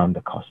push down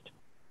the cost.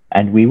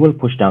 And we will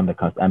push down the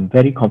cost. I'm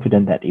very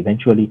confident that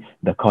eventually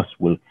the cost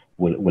will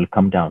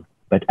come down.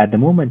 But at the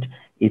moment,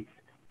 it's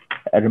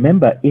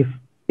remember,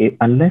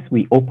 unless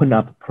we open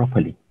up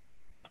properly,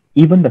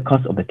 even the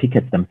cost of the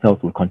tickets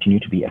themselves will continue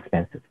to be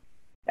expensive.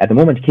 At the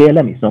moment,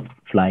 KLM is not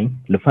flying,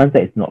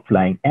 Lufthansa is not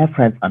flying, Air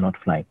France are not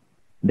flying.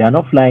 They are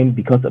not flying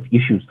because of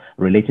issues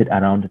related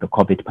around the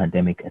COVID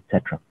pandemic,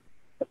 etc.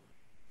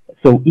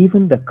 So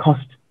even the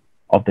cost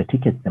of the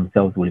tickets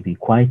themselves will be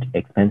quite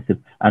expensive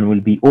and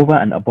will be over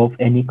and above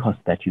any cost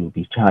that you will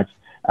be charged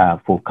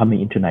for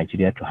coming into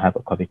Nigeria to have a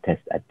COVID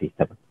test at day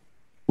 7,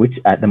 which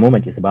at the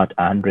moment is about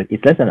 $100.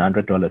 It's less than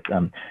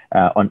 $100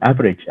 on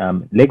average.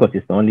 Lagos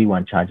is the only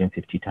one charging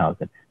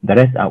 50,000. The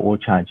rest are all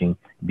charging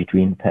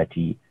between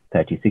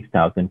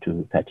 36,000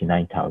 to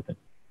 39,000.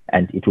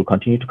 And it will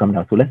continue to come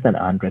down, so less than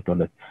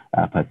 $100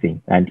 per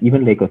thing. And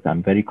even Lagos,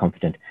 I'm very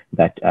confident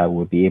that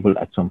we'll be able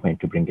at some point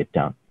to bring it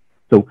down.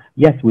 So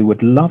yes, we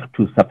would love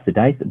to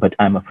subsidize, but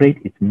I'm afraid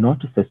it's not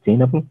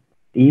sustainable.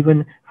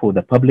 Even for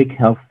the public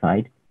health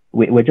side,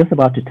 we're just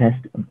about to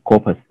test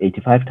corpus,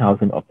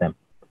 85,000 of them.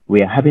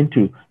 We are having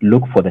to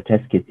look for the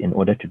test kits in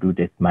order to do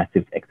this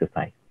massive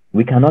exercise.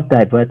 We cannot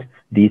divert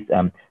these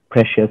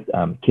precious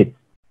kits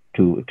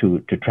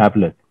to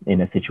travelers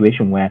in a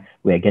situation where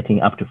we are getting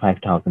up to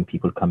 5,000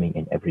 people coming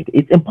in every day.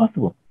 It's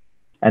impossible.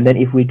 And then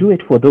if we do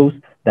it for those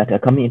that are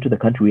coming into the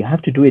country, we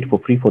have to do it for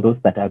free for those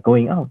that are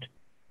going out.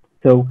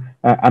 So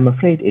I'm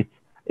afraid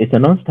it's a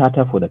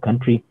non-starter for the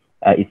country.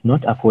 It's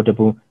not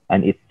affordable,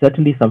 and it's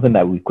certainly something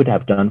that we could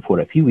have done for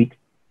a few weeks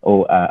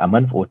or a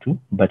month or two,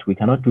 but we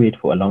cannot do it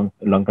for a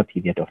longer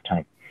period of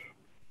time.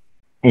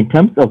 In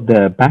terms of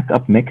the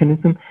backup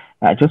mechanism,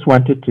 I just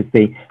wanted to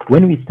say,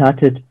 when we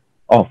started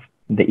off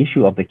the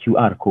issue of the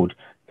QR code,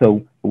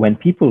 so when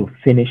people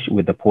finish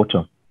with the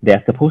portal, they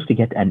are supposed to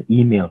get an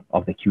email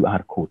of the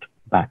QR code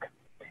back.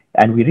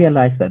 And we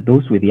realized that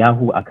those with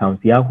Yahoo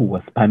accounts, Yahoo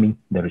was spamming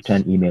the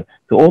return email.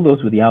 So all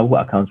those with Yahoo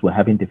accounts were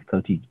having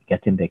difficulty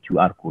getting their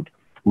QR code.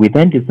 We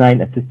then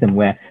designed a system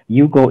where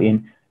you go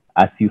in,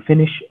 as you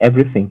finish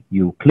everything,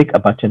 you click a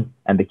button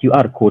and the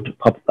QR code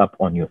pops up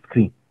on your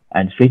screen,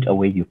 and straight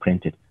away you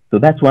print it. So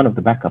that's one of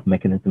the backup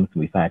mechanisms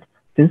we've had.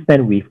 Since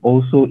then, we've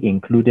also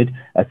included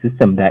a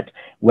system that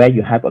where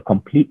you have a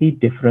completely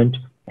different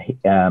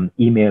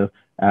email,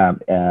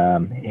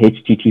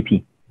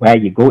 HTTP, where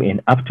you go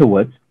in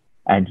afterwards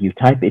and you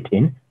type it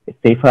in,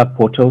 safer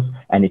portals,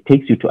 and it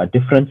takes you to a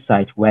different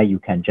site where you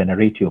can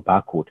generate your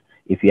barcode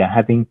if you are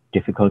having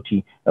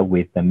difficulty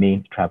with the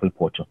main travel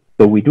portal.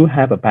 So we do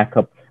have a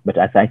backup, but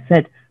as I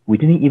said, we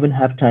didn't even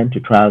have time to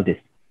trial this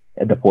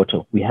at the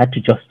portal. We had to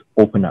just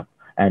open up,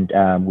 and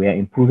we are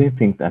improving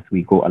things as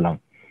we go along.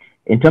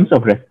 In terms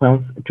of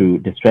response to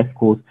distress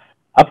calls,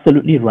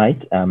 absolutely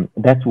right.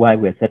 That's why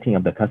we're setting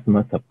up the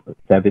customer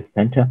service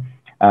center.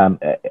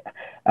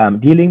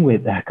 Dealing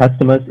with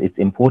customers, it's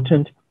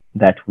important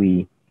that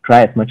we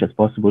try as much as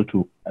possible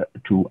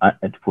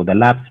for the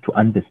labs to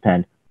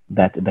understand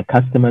that the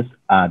customers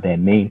are their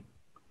main.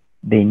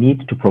 They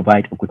need to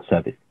provide a good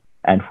service.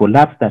 And for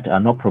labs that are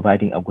not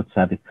providing a good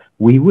service,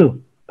 we will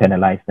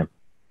penalize them.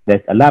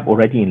 There's a lab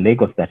already in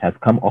Lagos that has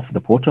come off the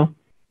portal.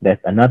 There's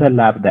another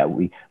lab that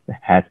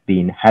has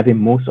been having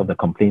most of the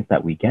complaints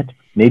that we get,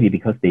 maybe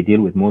because they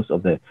deal with most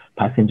of the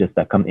passengers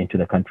that come into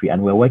the country,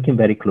 and we're working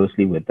very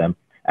closely with them.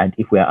 And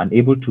if we are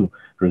unable to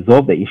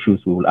resolve the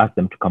issues, we will ask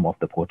them to come off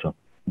the portal.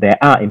 There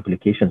are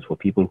implications for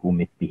people who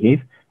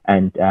misbehave,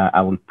 and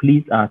I will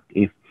please ask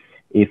if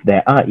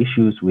there are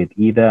issues with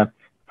either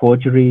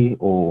forgery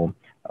or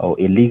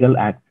illegal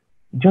acts,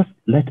 just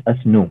let us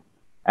know,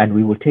 and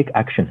we will take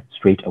action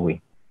straight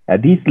away.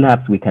 These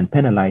labs, we can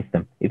penalize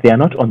them. If they are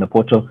not on the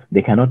portal,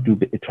 they cannot do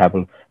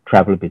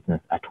travel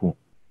business at all.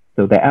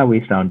 So there are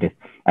ways around this.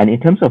 And in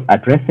terms of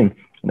addressing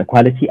the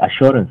quality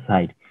assurance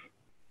side,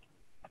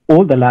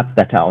 all the labs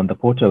that are on the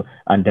portal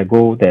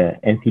undergo the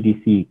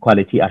NCDC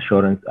quality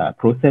assurance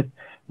process.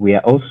 We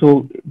are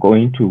also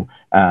going to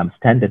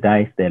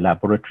standardize their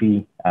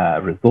laboratory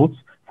results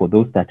for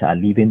those that are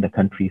leaving the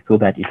country, so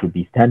that it will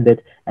be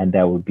standard, and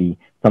there will be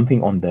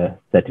something on the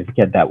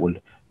certificate that will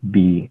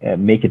be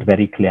make it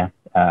very clear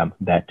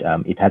that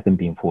it hasn't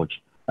been forged,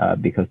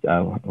 because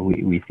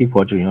we see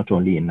forgery not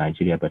only in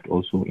Nigeria but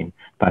also in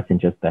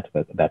passengers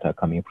that are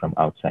coming from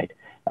outside.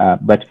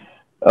 But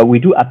we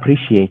do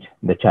appreciate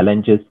the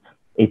challenges.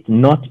 It's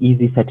not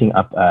easy setting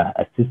up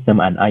a system,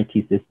 an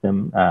IT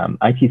system.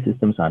 IT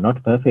systems are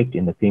not perfect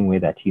in the same way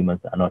that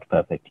humans are not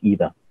perfect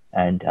either.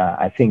 And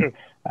I think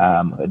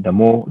the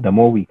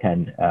more we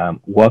can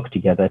work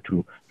together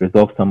to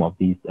resolve some of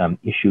these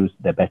issues,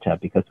 the better,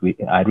 because we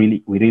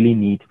really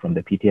need from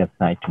the PTF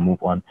side to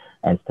move on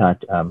and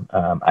start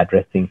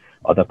addressing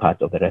other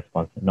parts of the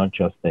response, not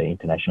just the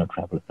international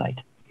travel side.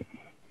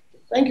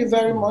 Thank you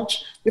very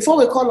much. Before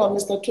we call on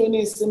Mr.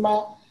 Tony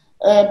Isima,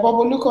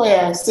 Bobo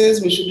Lukoya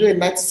says we should do a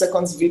 90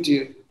 seconds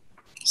video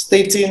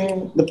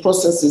stating the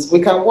processes.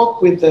 We can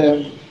work with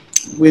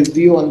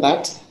you on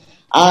that.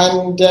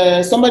 And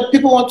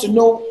people want to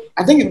know,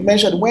 I think you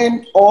mentioned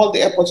when all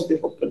the airports will be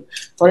open.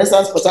 For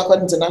instance, Port Harcourt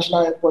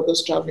International Airport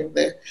is traveling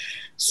there.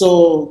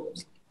 So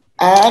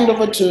I hand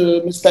over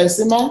to Mr.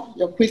 Isima.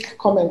 Your quick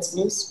comments,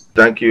 please.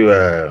 Thank you,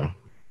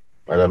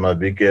 Madam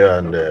Abike,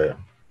 and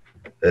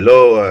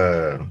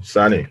hello,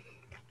 Sani.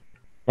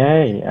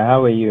 Hey,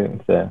 how are you,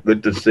 sir?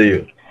 Good to see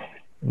you.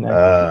 Nice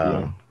to see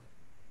you.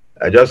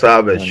 I just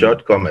have a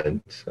short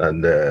comment,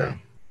 and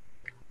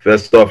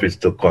first off is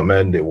to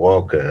commend the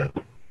work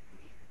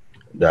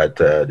that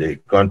the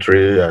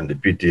country and the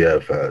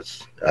PTF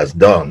has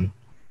done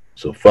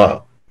so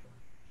far.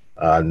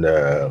 And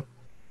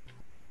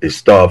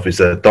it's tough. It's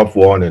a tough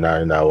one in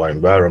our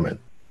environment.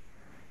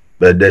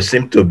 But there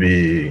seems to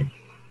be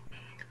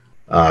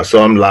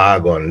some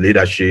lag on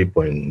leadership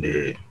in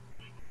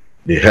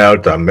the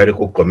health and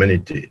medical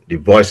community. The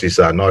voices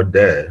are not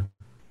there,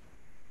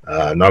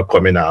 not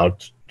coming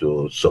out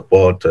to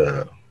support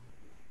the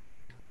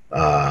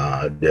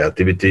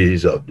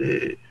activities of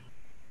the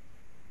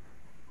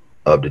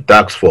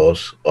task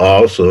force,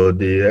 also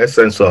the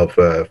essence of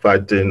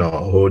fighting or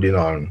holding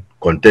on,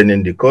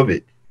 containing the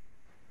COVID.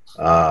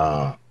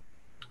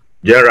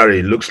 Generally,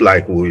 it looks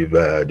like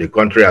the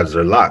country has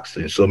relaxed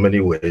in so many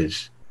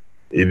ways,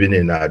 even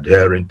in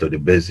adhering to the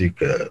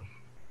basic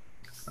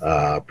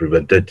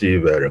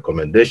preventative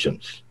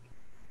recommendations.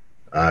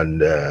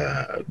 And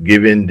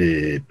given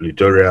the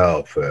plethora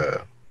of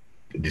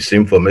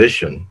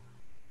disinformation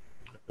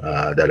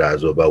that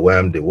has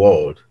overwhelmed the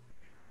world,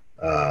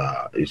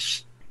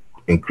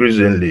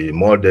 increasingly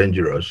more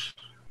dangerous,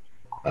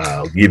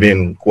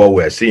 given what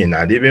we're seeing,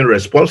 and even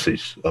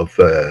responses of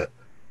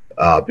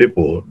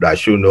people that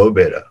should know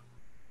better.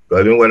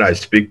 But even when I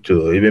speak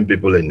to even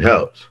people in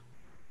health,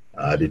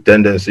 the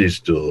tendency is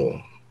to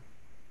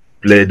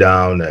play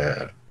down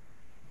the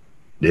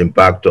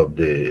impact of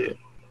the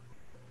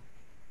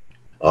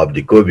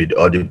COVID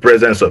or the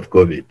presence of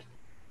COVID.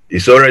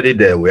 It's already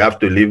there. We have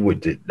to live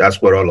with it.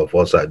 That's what all of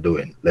us are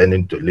doing,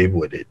 learning to live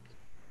with it.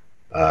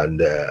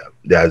 And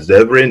there's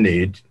every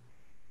need,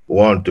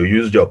 one, to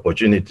use the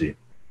opportunity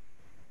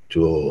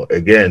to,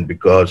 again,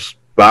 because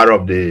part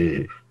of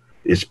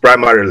it's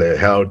primarily a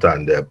health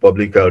and a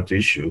public health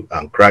issue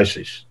and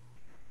crisis.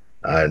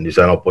 And it's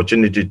an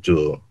opportunity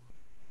to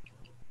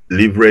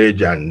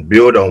leverage and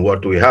build on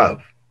what we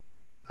have.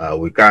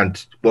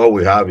 What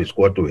we have is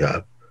what we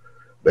have.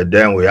 But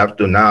then we have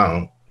to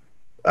now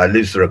at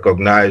least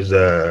recognize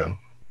our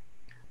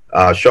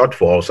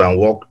shortfalls and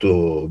work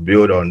to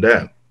build on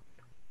them.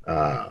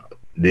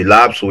 The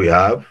labs we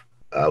have,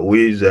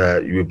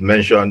 you've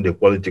mentioned the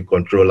quality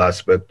control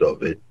aspect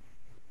of it.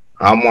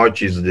 How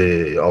much is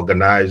the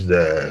organized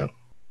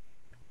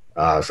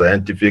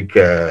scientific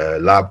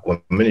lab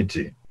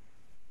community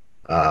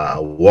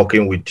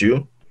working with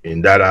you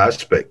in that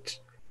aspect?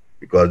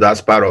 Because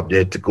that's part of the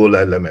ethical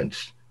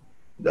elements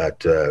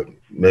that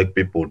make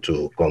people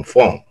to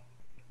conform.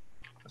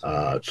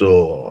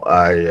 So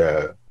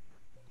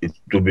it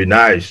would be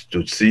nice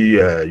to see,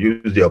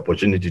 use the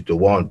opportunity to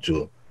want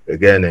to,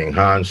 again,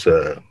 enhance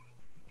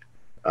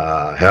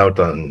health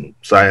and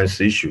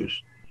science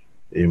issues,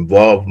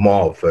 involve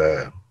more of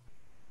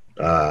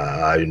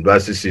our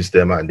university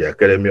system and the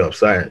Academy of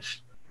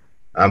Science,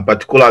 and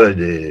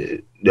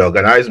particularly the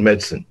organized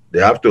medicine.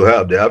 They have to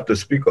help, they have to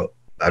speak up.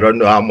 I don't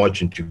know how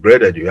much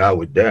integrated you are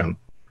with them.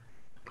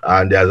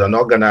 And there's an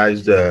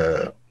organized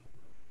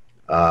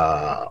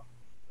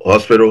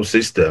hospital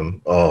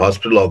system or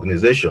hospital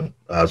organization,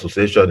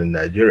 association in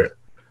Nigeria.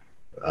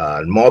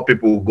 And more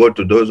people go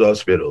to those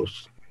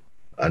hospitals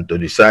and to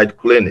decide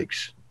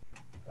clinics.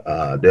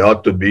 There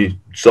ought to be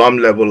some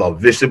level of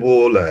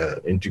visible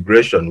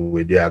integration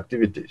with the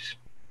activities.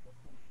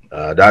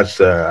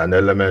 That's an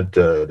element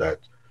that.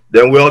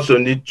 Then we also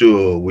need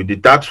to, with the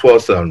task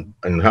force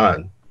in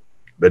hand,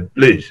 but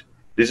please,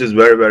 this is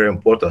very, very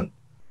important.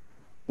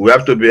 We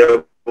have to be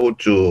able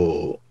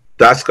to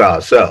task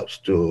ourselves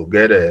to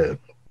get a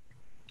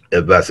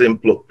vaccine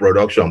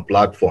production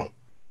platform.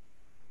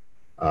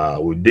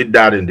 We did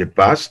that in the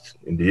past,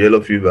 in the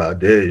yellow fever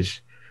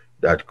days,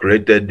 that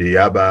created the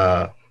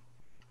Yaba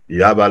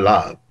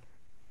lab.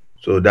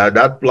 So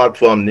that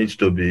platform needs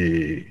to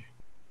be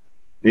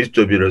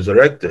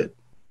resurrected.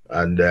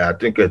 And I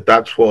think a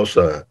task force,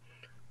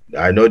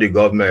 I know the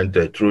government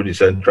through the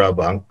central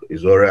bank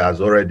has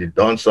already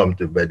done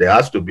something, but there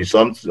has to be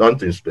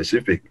something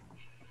specific.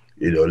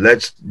 You know,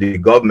 let the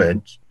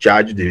government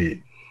charge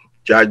the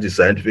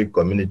scientific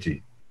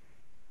community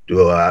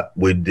to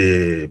with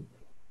the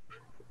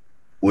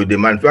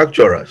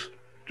manufacturers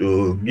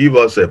to give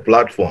us a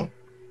platform,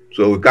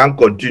 so we can't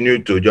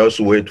continue to just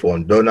wait for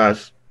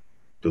donors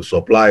to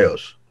supply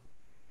us.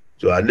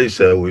 So at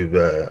least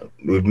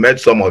we've met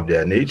some of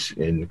their needs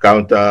in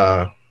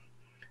counter.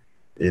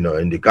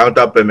 In the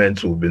counter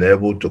payments, we've been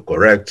able to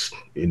correct,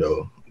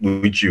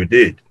 which you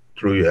did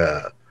through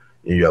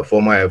in your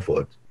former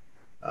effort.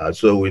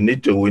 So we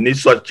need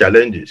such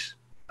challenges,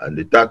 and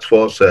the task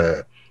force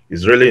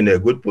is really in a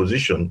good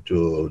position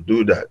to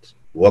do that,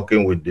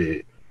 working with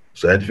the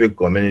scientific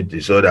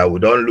community, so that we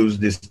don't lose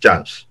this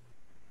chance.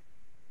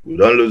 We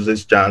don't lose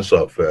this chance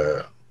of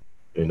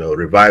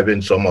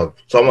reviving some of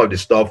the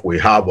stuff we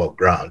have on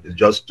ground. It's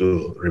just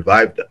to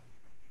revive them.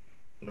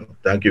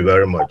 Thank you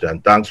very much,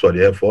 and thanks for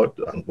the effort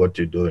and what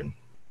you're doing.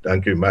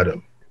 Thank you,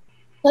 madam.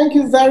 Thank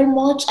you very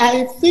much.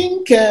 I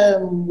think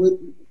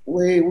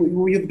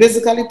we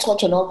basically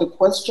touched on all the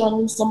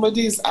questions.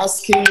 Somebody is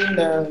asking,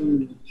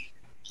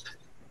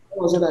 what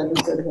was it I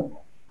listed here?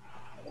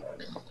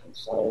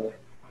 Sorry.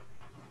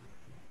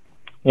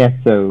 Yeah,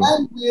 so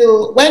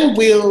when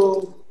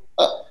will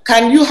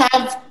can you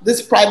have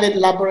these private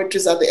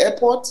laboratories at the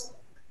airport?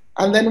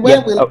 And then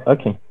when will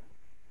okay.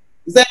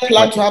 Is there a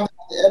plan to have at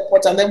the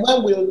airport? And then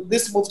when will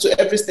this move to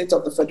every state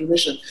of the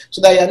federation, so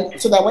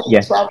that when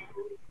you travel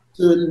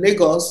to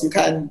Lagos, you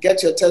can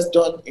get your test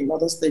done in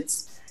other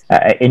states?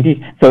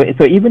 Indeed.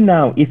 So even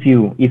now, if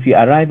you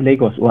arrive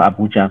Lagos or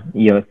Abuja,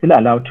 you're still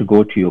allowed to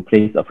go to your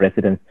place of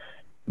residence,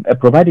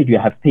 provided you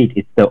have paid.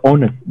 It's the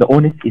onus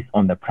is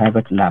on the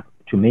private lab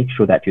to make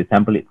sure that your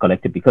sample is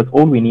collected, because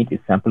all we need is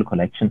sample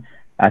collection.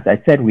 As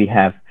I said,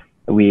 we're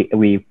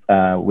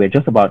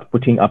just about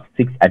putting up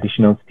 6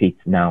 additional states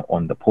now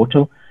on the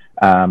portal.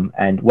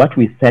 And what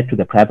we said to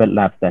the private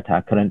labs that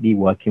are currently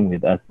working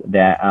with us,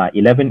 there are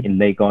 11 in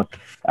Lagos,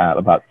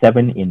 about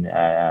 7 in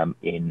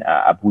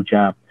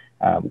Abuja.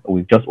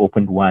 We've just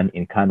opened 1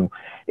 in Kano.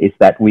 Is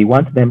that we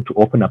want them to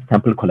open up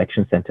sample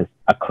collection centers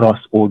across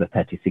all the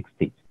 36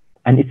 states.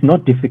 And it's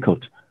not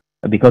difficult,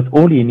 because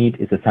all you need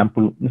is a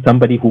sample,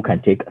 somebody who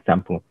can take a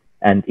sample.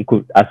 And it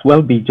could as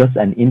well be just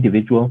an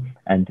individual,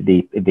 and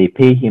they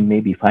pay him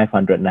maybe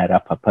 500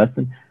 naira per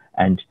person,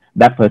 and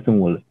that person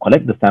will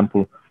collect the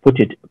sample, put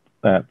it,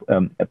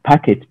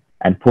 pack it,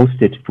 and post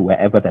it to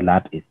wherever the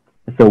lab is.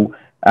 So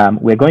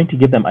we're going to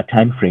give them a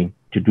time frame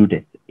to do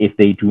this. If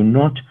they do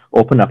not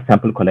open up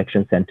sample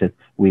collection centers,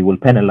 we will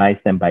penalize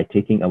them by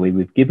taking away.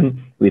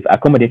 We've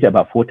accommodated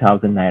about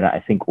 4,000 naira,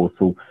 I think,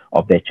 also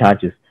of their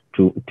charges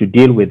to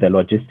deal with the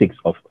logistics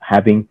of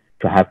having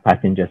to have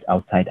passengers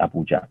outside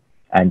Abuja.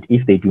 And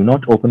if they do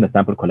not open the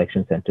sample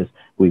collection centers,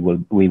 we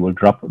will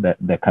drop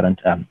the current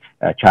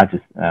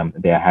charges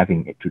they are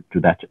having to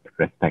that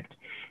respect.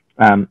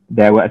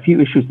 There were a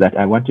few issues that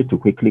I wanted to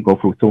quickly go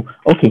through. So,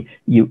 okay,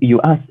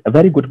 you asked a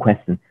very good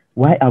question.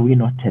 Why are we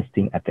not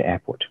testing at the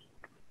airport?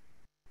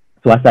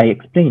 So as I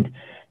explained,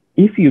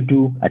 if you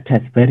do a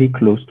test very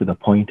close to the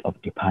point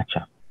of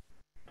departure,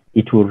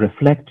 it will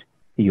reflect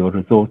your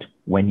result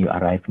when you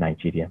arrive in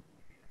Nigeria.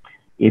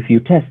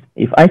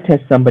 If I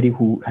test somebody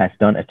who has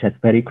done a test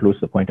very close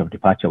to the point of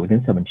departure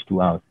within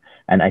 72 hours,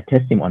 and I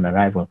test him on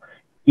arrival,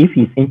 if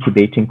he's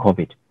incubating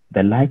COVID,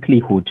 the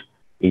likelihood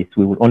is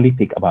we will only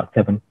pick about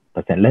 7%,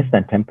 less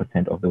than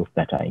 10% of those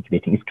that are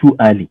incubating. It's too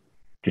early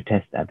to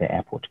test at the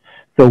airport.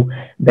 So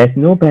there's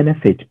no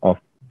benefit of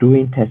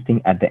doing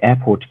testing at the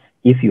airport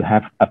if you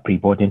have a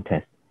pre-boarding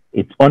test.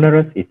 It's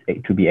onerous,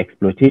 it will be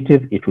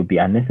exploitative, it will be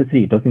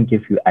unnecessary, it doesn't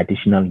give you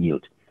additional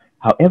yield.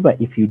 However,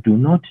 if you do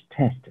not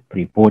test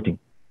pre-boarding,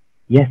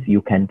 yes,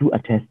 you can do a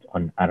test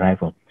on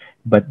arrival,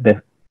 but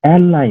the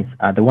airlines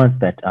are the ones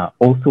that are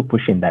also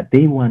pushing that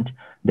they want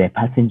their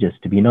passengers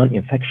to be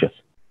non-infectious.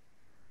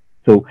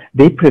 So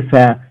they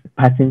prefer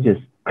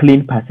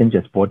clean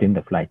passengers boarding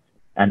the flights.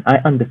 And I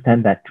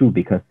understand that too,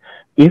 because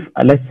if,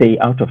 let's say,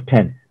 out of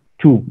 10,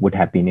 2 would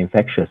have been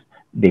infectious,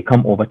 they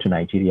come over to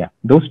Nigeria,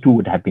 those 2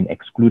 would have been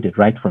excluded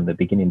right from the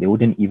beginning. They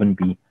wouldn't even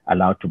be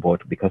allowed to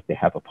board because they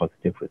have a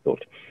positive result.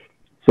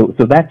 So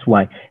that's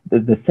why.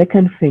 The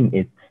second thing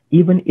is,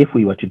 even if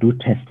we were to do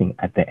testing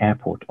at the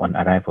airport on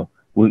arrival,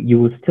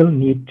 you will still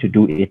need to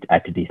do it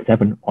at day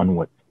 7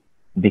 onwards,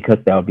 because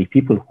there will be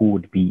people who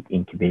would be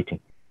incubating.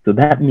 So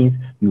that means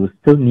you will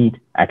still need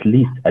at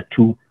least a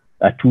two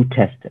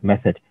test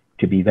method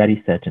to be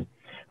very certain.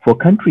 For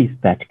countries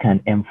that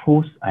can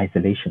enforce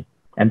isolation,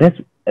 and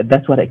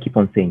that's what I keep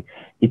on saying,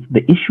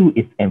 the issue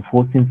is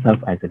enforcing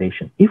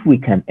self-isolation. If we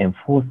can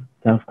enforce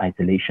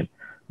self-isolation,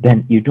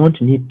 then you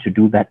don't need to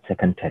do that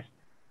second test.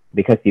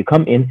 Because you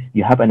come in,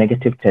 you have a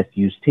negative test,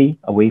 you stay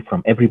away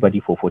from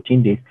everybody for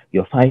 14 days,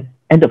 you're fine,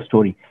 end of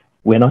story.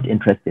 We're not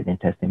interested in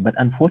testing. But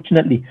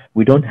unfortunately,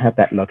 we don't have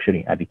that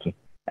luxury, Abiki.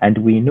 And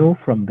we know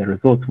from the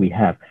results we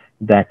have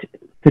that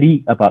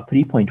about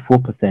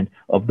 3.4%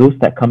 of those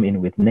that come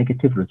in with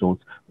negative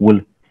results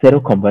will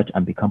seroconvert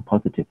and become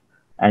positive.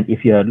 And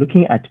if you're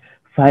looking at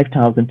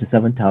 5,000 to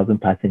 7,000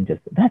 passengers,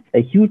 that's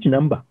a huge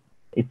number.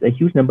 It's a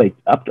huge number. It's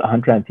up to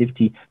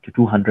 150 to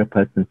 200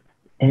 persons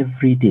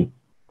every day.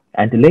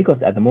 And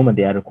Lagos at the moment,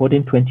 they are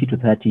recording 20 to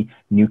 30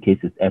 new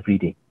cases every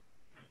day.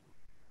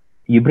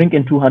 You bring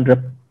in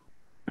 200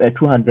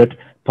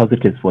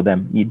 positives for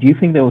them. Do you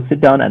think they will sit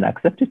down and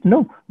accept it?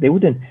 No, they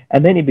wouldn't.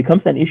 And then it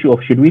becomes an issue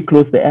of, should we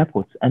close the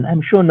airports? And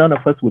I'm sure none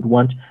of us would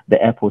want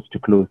the airports to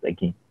close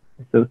again.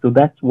 So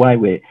that's why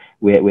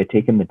we're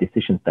taking the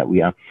decisions that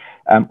we are.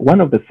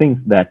 One of the things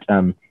that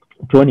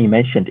Tony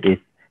mentioned is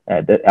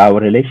our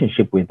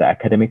relationship with the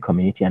academic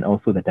community and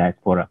also the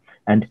diaspora.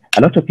 And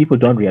a lot of people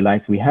don't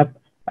realize we have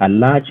a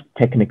large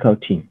technical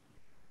team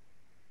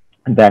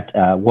that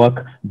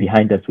work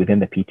behind us within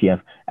the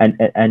PTF.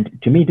 And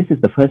to me, this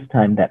is the first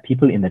time that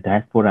people in the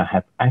diaspora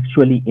have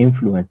actually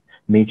influenced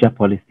major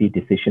policy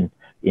decisions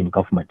in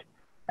government.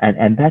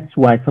 And that's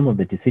why some of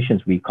the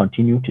decisions we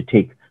continue to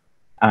take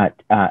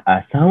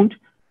are sound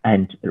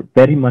and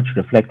very much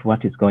reflect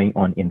what is going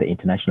on in the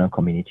international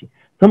community.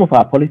 Some of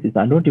our policies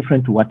are no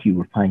different to what you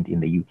will find in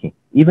the UK.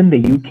 Even the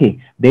UK,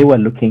 they were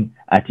looking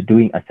at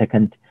doing a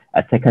second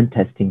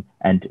testing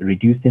and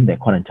reducing their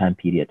quarantine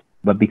period.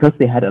 But because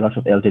they had a lot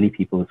of elderly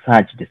people,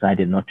 SAG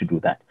decided not to do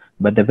that.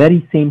 But the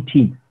very same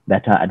team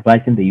that are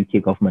advising the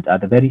UK government are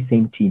the very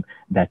same team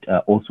that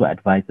also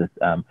advises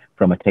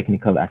from a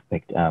technical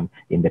aspect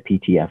in the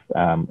PTF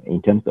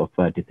in terms of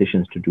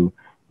decisions to do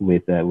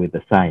with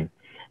the science.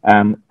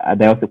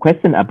 There was a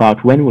question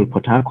about when will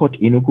Port Harcourt,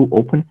 Enugu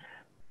open?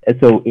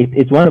 So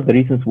it's one of the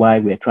reasons why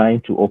we're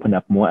trying to open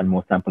up more and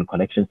more sample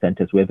collection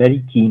centers. We're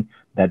very keen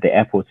that the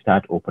airports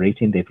start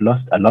operating. They've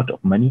lost a lot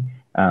of money,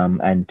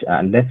 and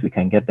unless we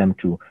can get them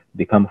to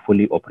become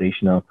fully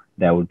operational,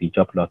 there will be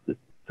job losses.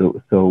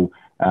 So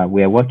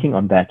we're working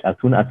on that. As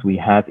soon as we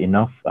have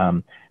enough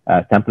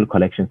sample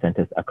collection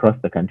centers across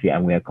the country,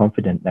 and we are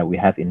confident that we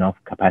have enough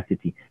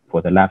capacity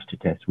for the labs to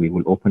test, we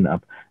will open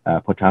up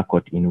Port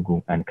Harcourt,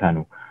 Enugu, and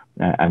Kano.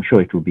 I'm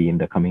sure it will be in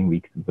the coming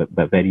weeks,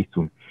 but very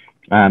soon.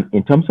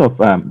 In terms of,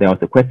 there was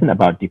a question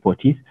about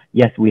deportees.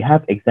 Yes, we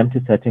have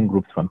exempted certain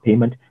groups from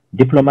payment.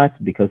 Diplomats,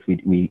 because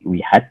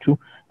we had to.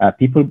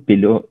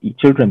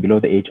 Children below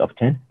the age of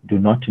 10 do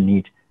not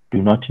need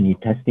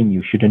testing.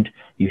 You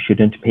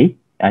shouldn't pay.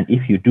 And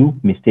if you do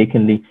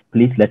mistakenly,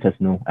 please let us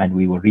know and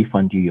we will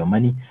refund you your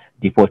money.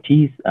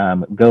 Deportees,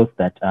 girls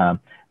that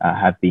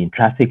have been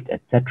trafficked,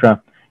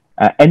 etc.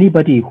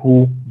 Anybody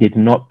who did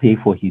not pay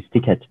for his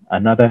ticket,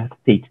 another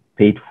state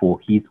paid for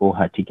his or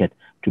her ticket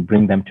to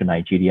bring them to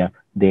Nigeria,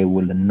 they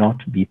will not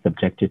be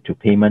subjected to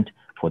payment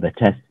for the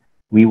test.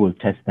 We will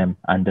test them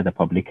under the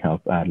public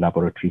health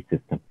laboratory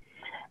system.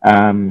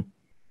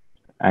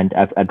 And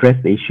I've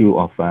addressed the issue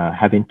of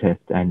having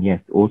tests, and yes,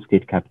 all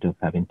state capitals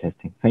having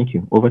testing. Thank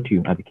you. Over to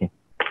you, Abike.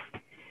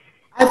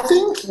 I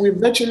think we've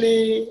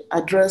virtually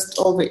addressed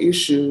all the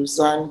issues,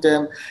 and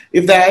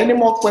if there are any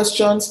more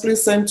questions,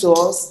 please send to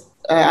us,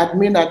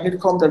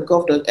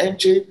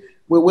 admin@nidcom.gov.ng.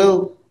 We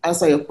will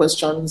answer your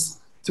questions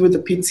through the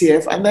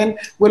PTF, and then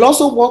we'll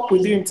also work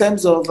with you in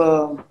terms of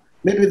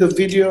maybe the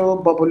video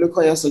Bobo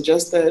Lukoya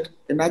suggested,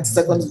 the 90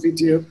 seconds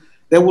video.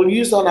 They will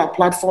use all our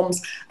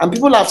platforms, and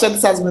people have said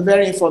this has been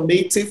very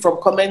informative from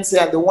comments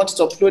here, and they want it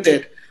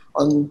uploaded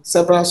on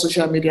several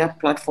social media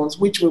platforms,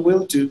 which we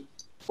will do,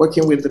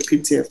 working with the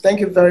PTF. Thank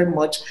you very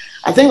much.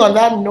 I think on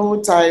that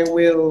note, I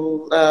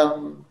will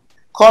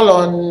call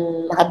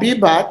on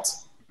Habibat.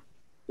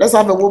 Let's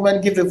have a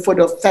woman give a vote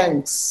of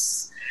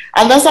thanks.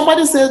 And then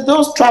somebody says,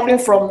 those traveling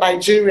from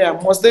Nigeria,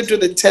 must they do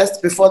the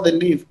test before they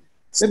leave?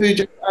 Maybe you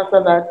just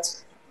answer that.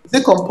 Is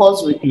it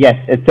compulsory? Yes,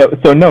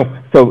 so no.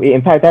 So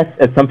in fact,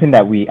 that's something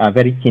that we are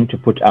very keen to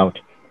put out.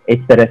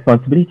 It's the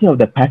responsibility of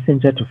the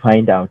passenger to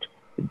find out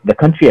the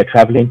country you're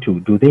traveling to,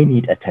 do they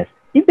need a test?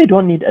 If they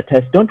don't need a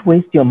test, don't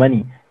waste your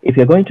money. If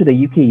you're going to the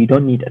UK, you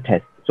don't need a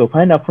test. So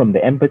find out from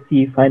the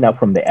embassy, find out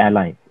from the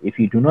airlines. If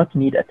you do not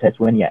need a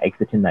test when you're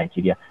exiting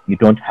Nigeria, you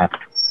don't have to.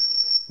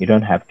 You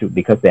don't have to,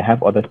 because they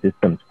have other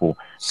systems for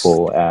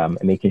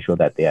making sure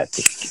that they are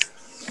safe.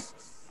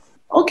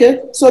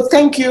 Okay, so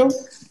thank you.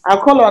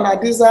 I'll call on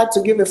Adiza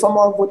to give a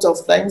formal vote of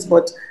thanks,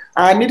 but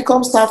our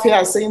NIDCOM staff here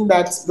are saying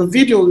that the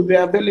video will be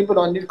available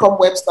on NIDCOM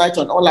website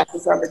on all our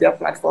social media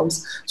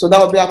platforms. So that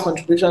will be our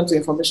contribution to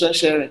information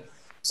sharing.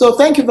 So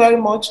thank you very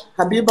much.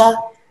 Habiba,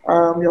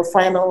 your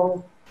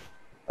final...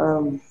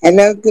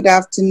 Hello, good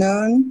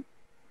afternoon.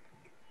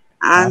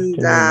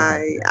 And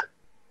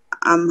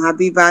I'm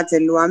Habiba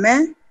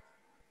Teluame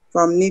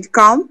from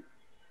NIDCOM.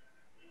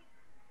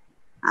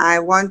 I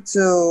want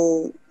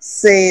to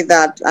say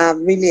that I've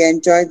really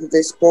enjoyed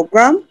this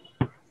program.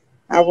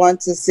 I want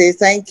to say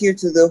thank you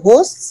to the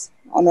hosts,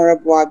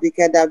 Honorable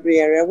Abike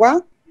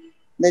Dabri-Erewa,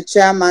 the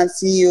Chairman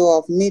CEO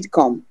of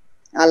NIDCOM,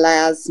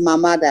 alias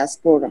Mama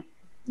Diaspora.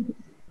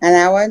 And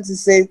I want to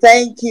say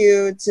thank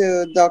you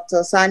to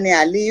Dr. Sani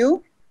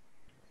Aliyu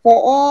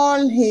for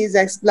all his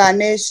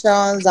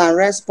explanations and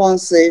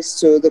responses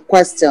to the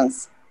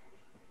questions.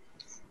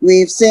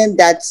 We've seen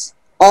that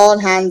all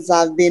hands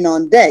have been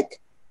on deck,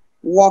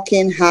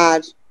 working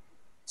hard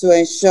to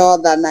ensure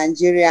that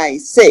Nigeria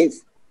is safe.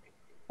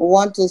 We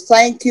want to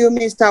thank you,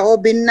 Mr.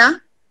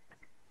 Obinna,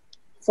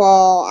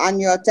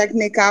 and your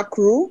technical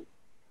crew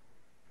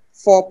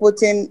for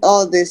putting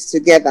all this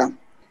together.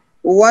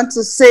 We want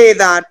to say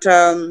that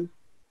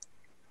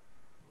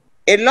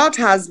a lot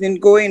has been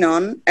going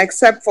on,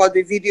 except for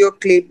the video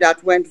clip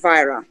that went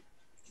viral.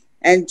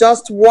 And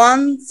just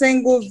one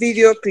single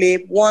video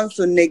clip wants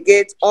to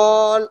negate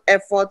all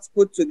efforts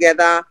put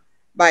together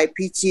by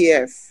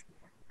PTF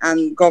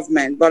and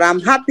government. But I'm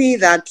happy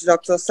that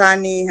Dr.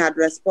 Sani had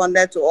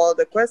responded to all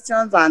the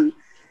questions, and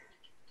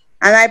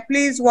I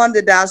please want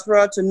the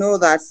diaspora to know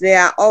that they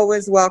are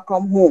always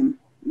welcome home,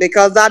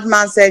 because that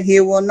man said he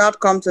will not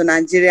come to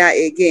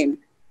Nigeria again.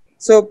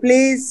 So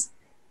please,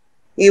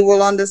 he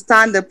will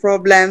understand the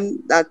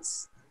problem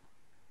that's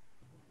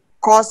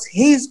caused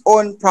his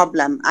own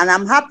problem. And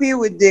I'm happy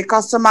with the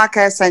customer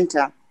care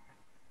center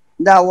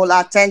that will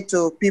attend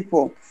to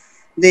people,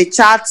 the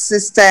chat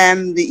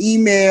system, the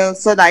email,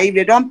 so that if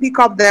they don't pick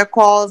up their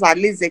calls, at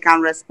least they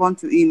can respond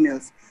to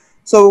emails.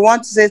 So we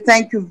want to say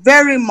thank you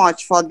very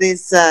much for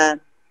this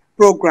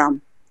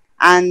program.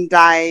 And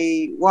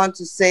I want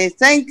to say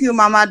thank you,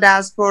 Mama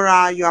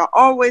Diaspora. You are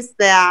always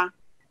there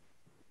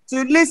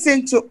to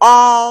listen to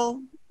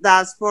all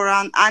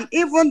diaspora and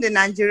even the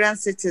Nigerian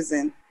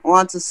citizen. I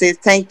want to say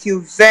thank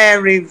you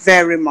very,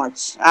 very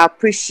much. I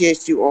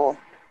appreciate you all.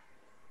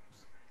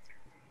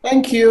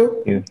 Thank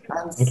you.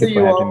 And see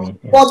you all.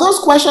 For those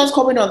questions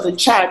coming on the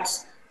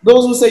chat,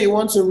 those who say you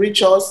want to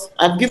reach us,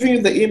 I've given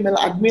you the email,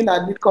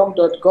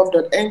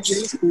 admin@nidcom.gov.ng.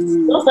 Just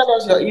send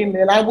us your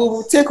email and we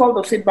will take all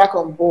the feedback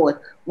on board.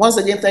 Once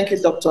again, thank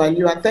you, Dr.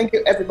 Aliyu, and thank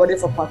you everybody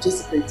for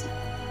participating.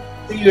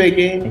 See you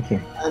again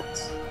and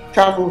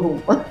travel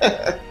home.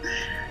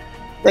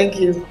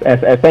 Thank you.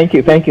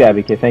 Thank you,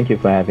 Abike. Thank you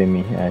for having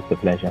me. It's a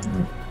pleasure.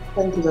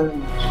 Thank you very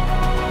much.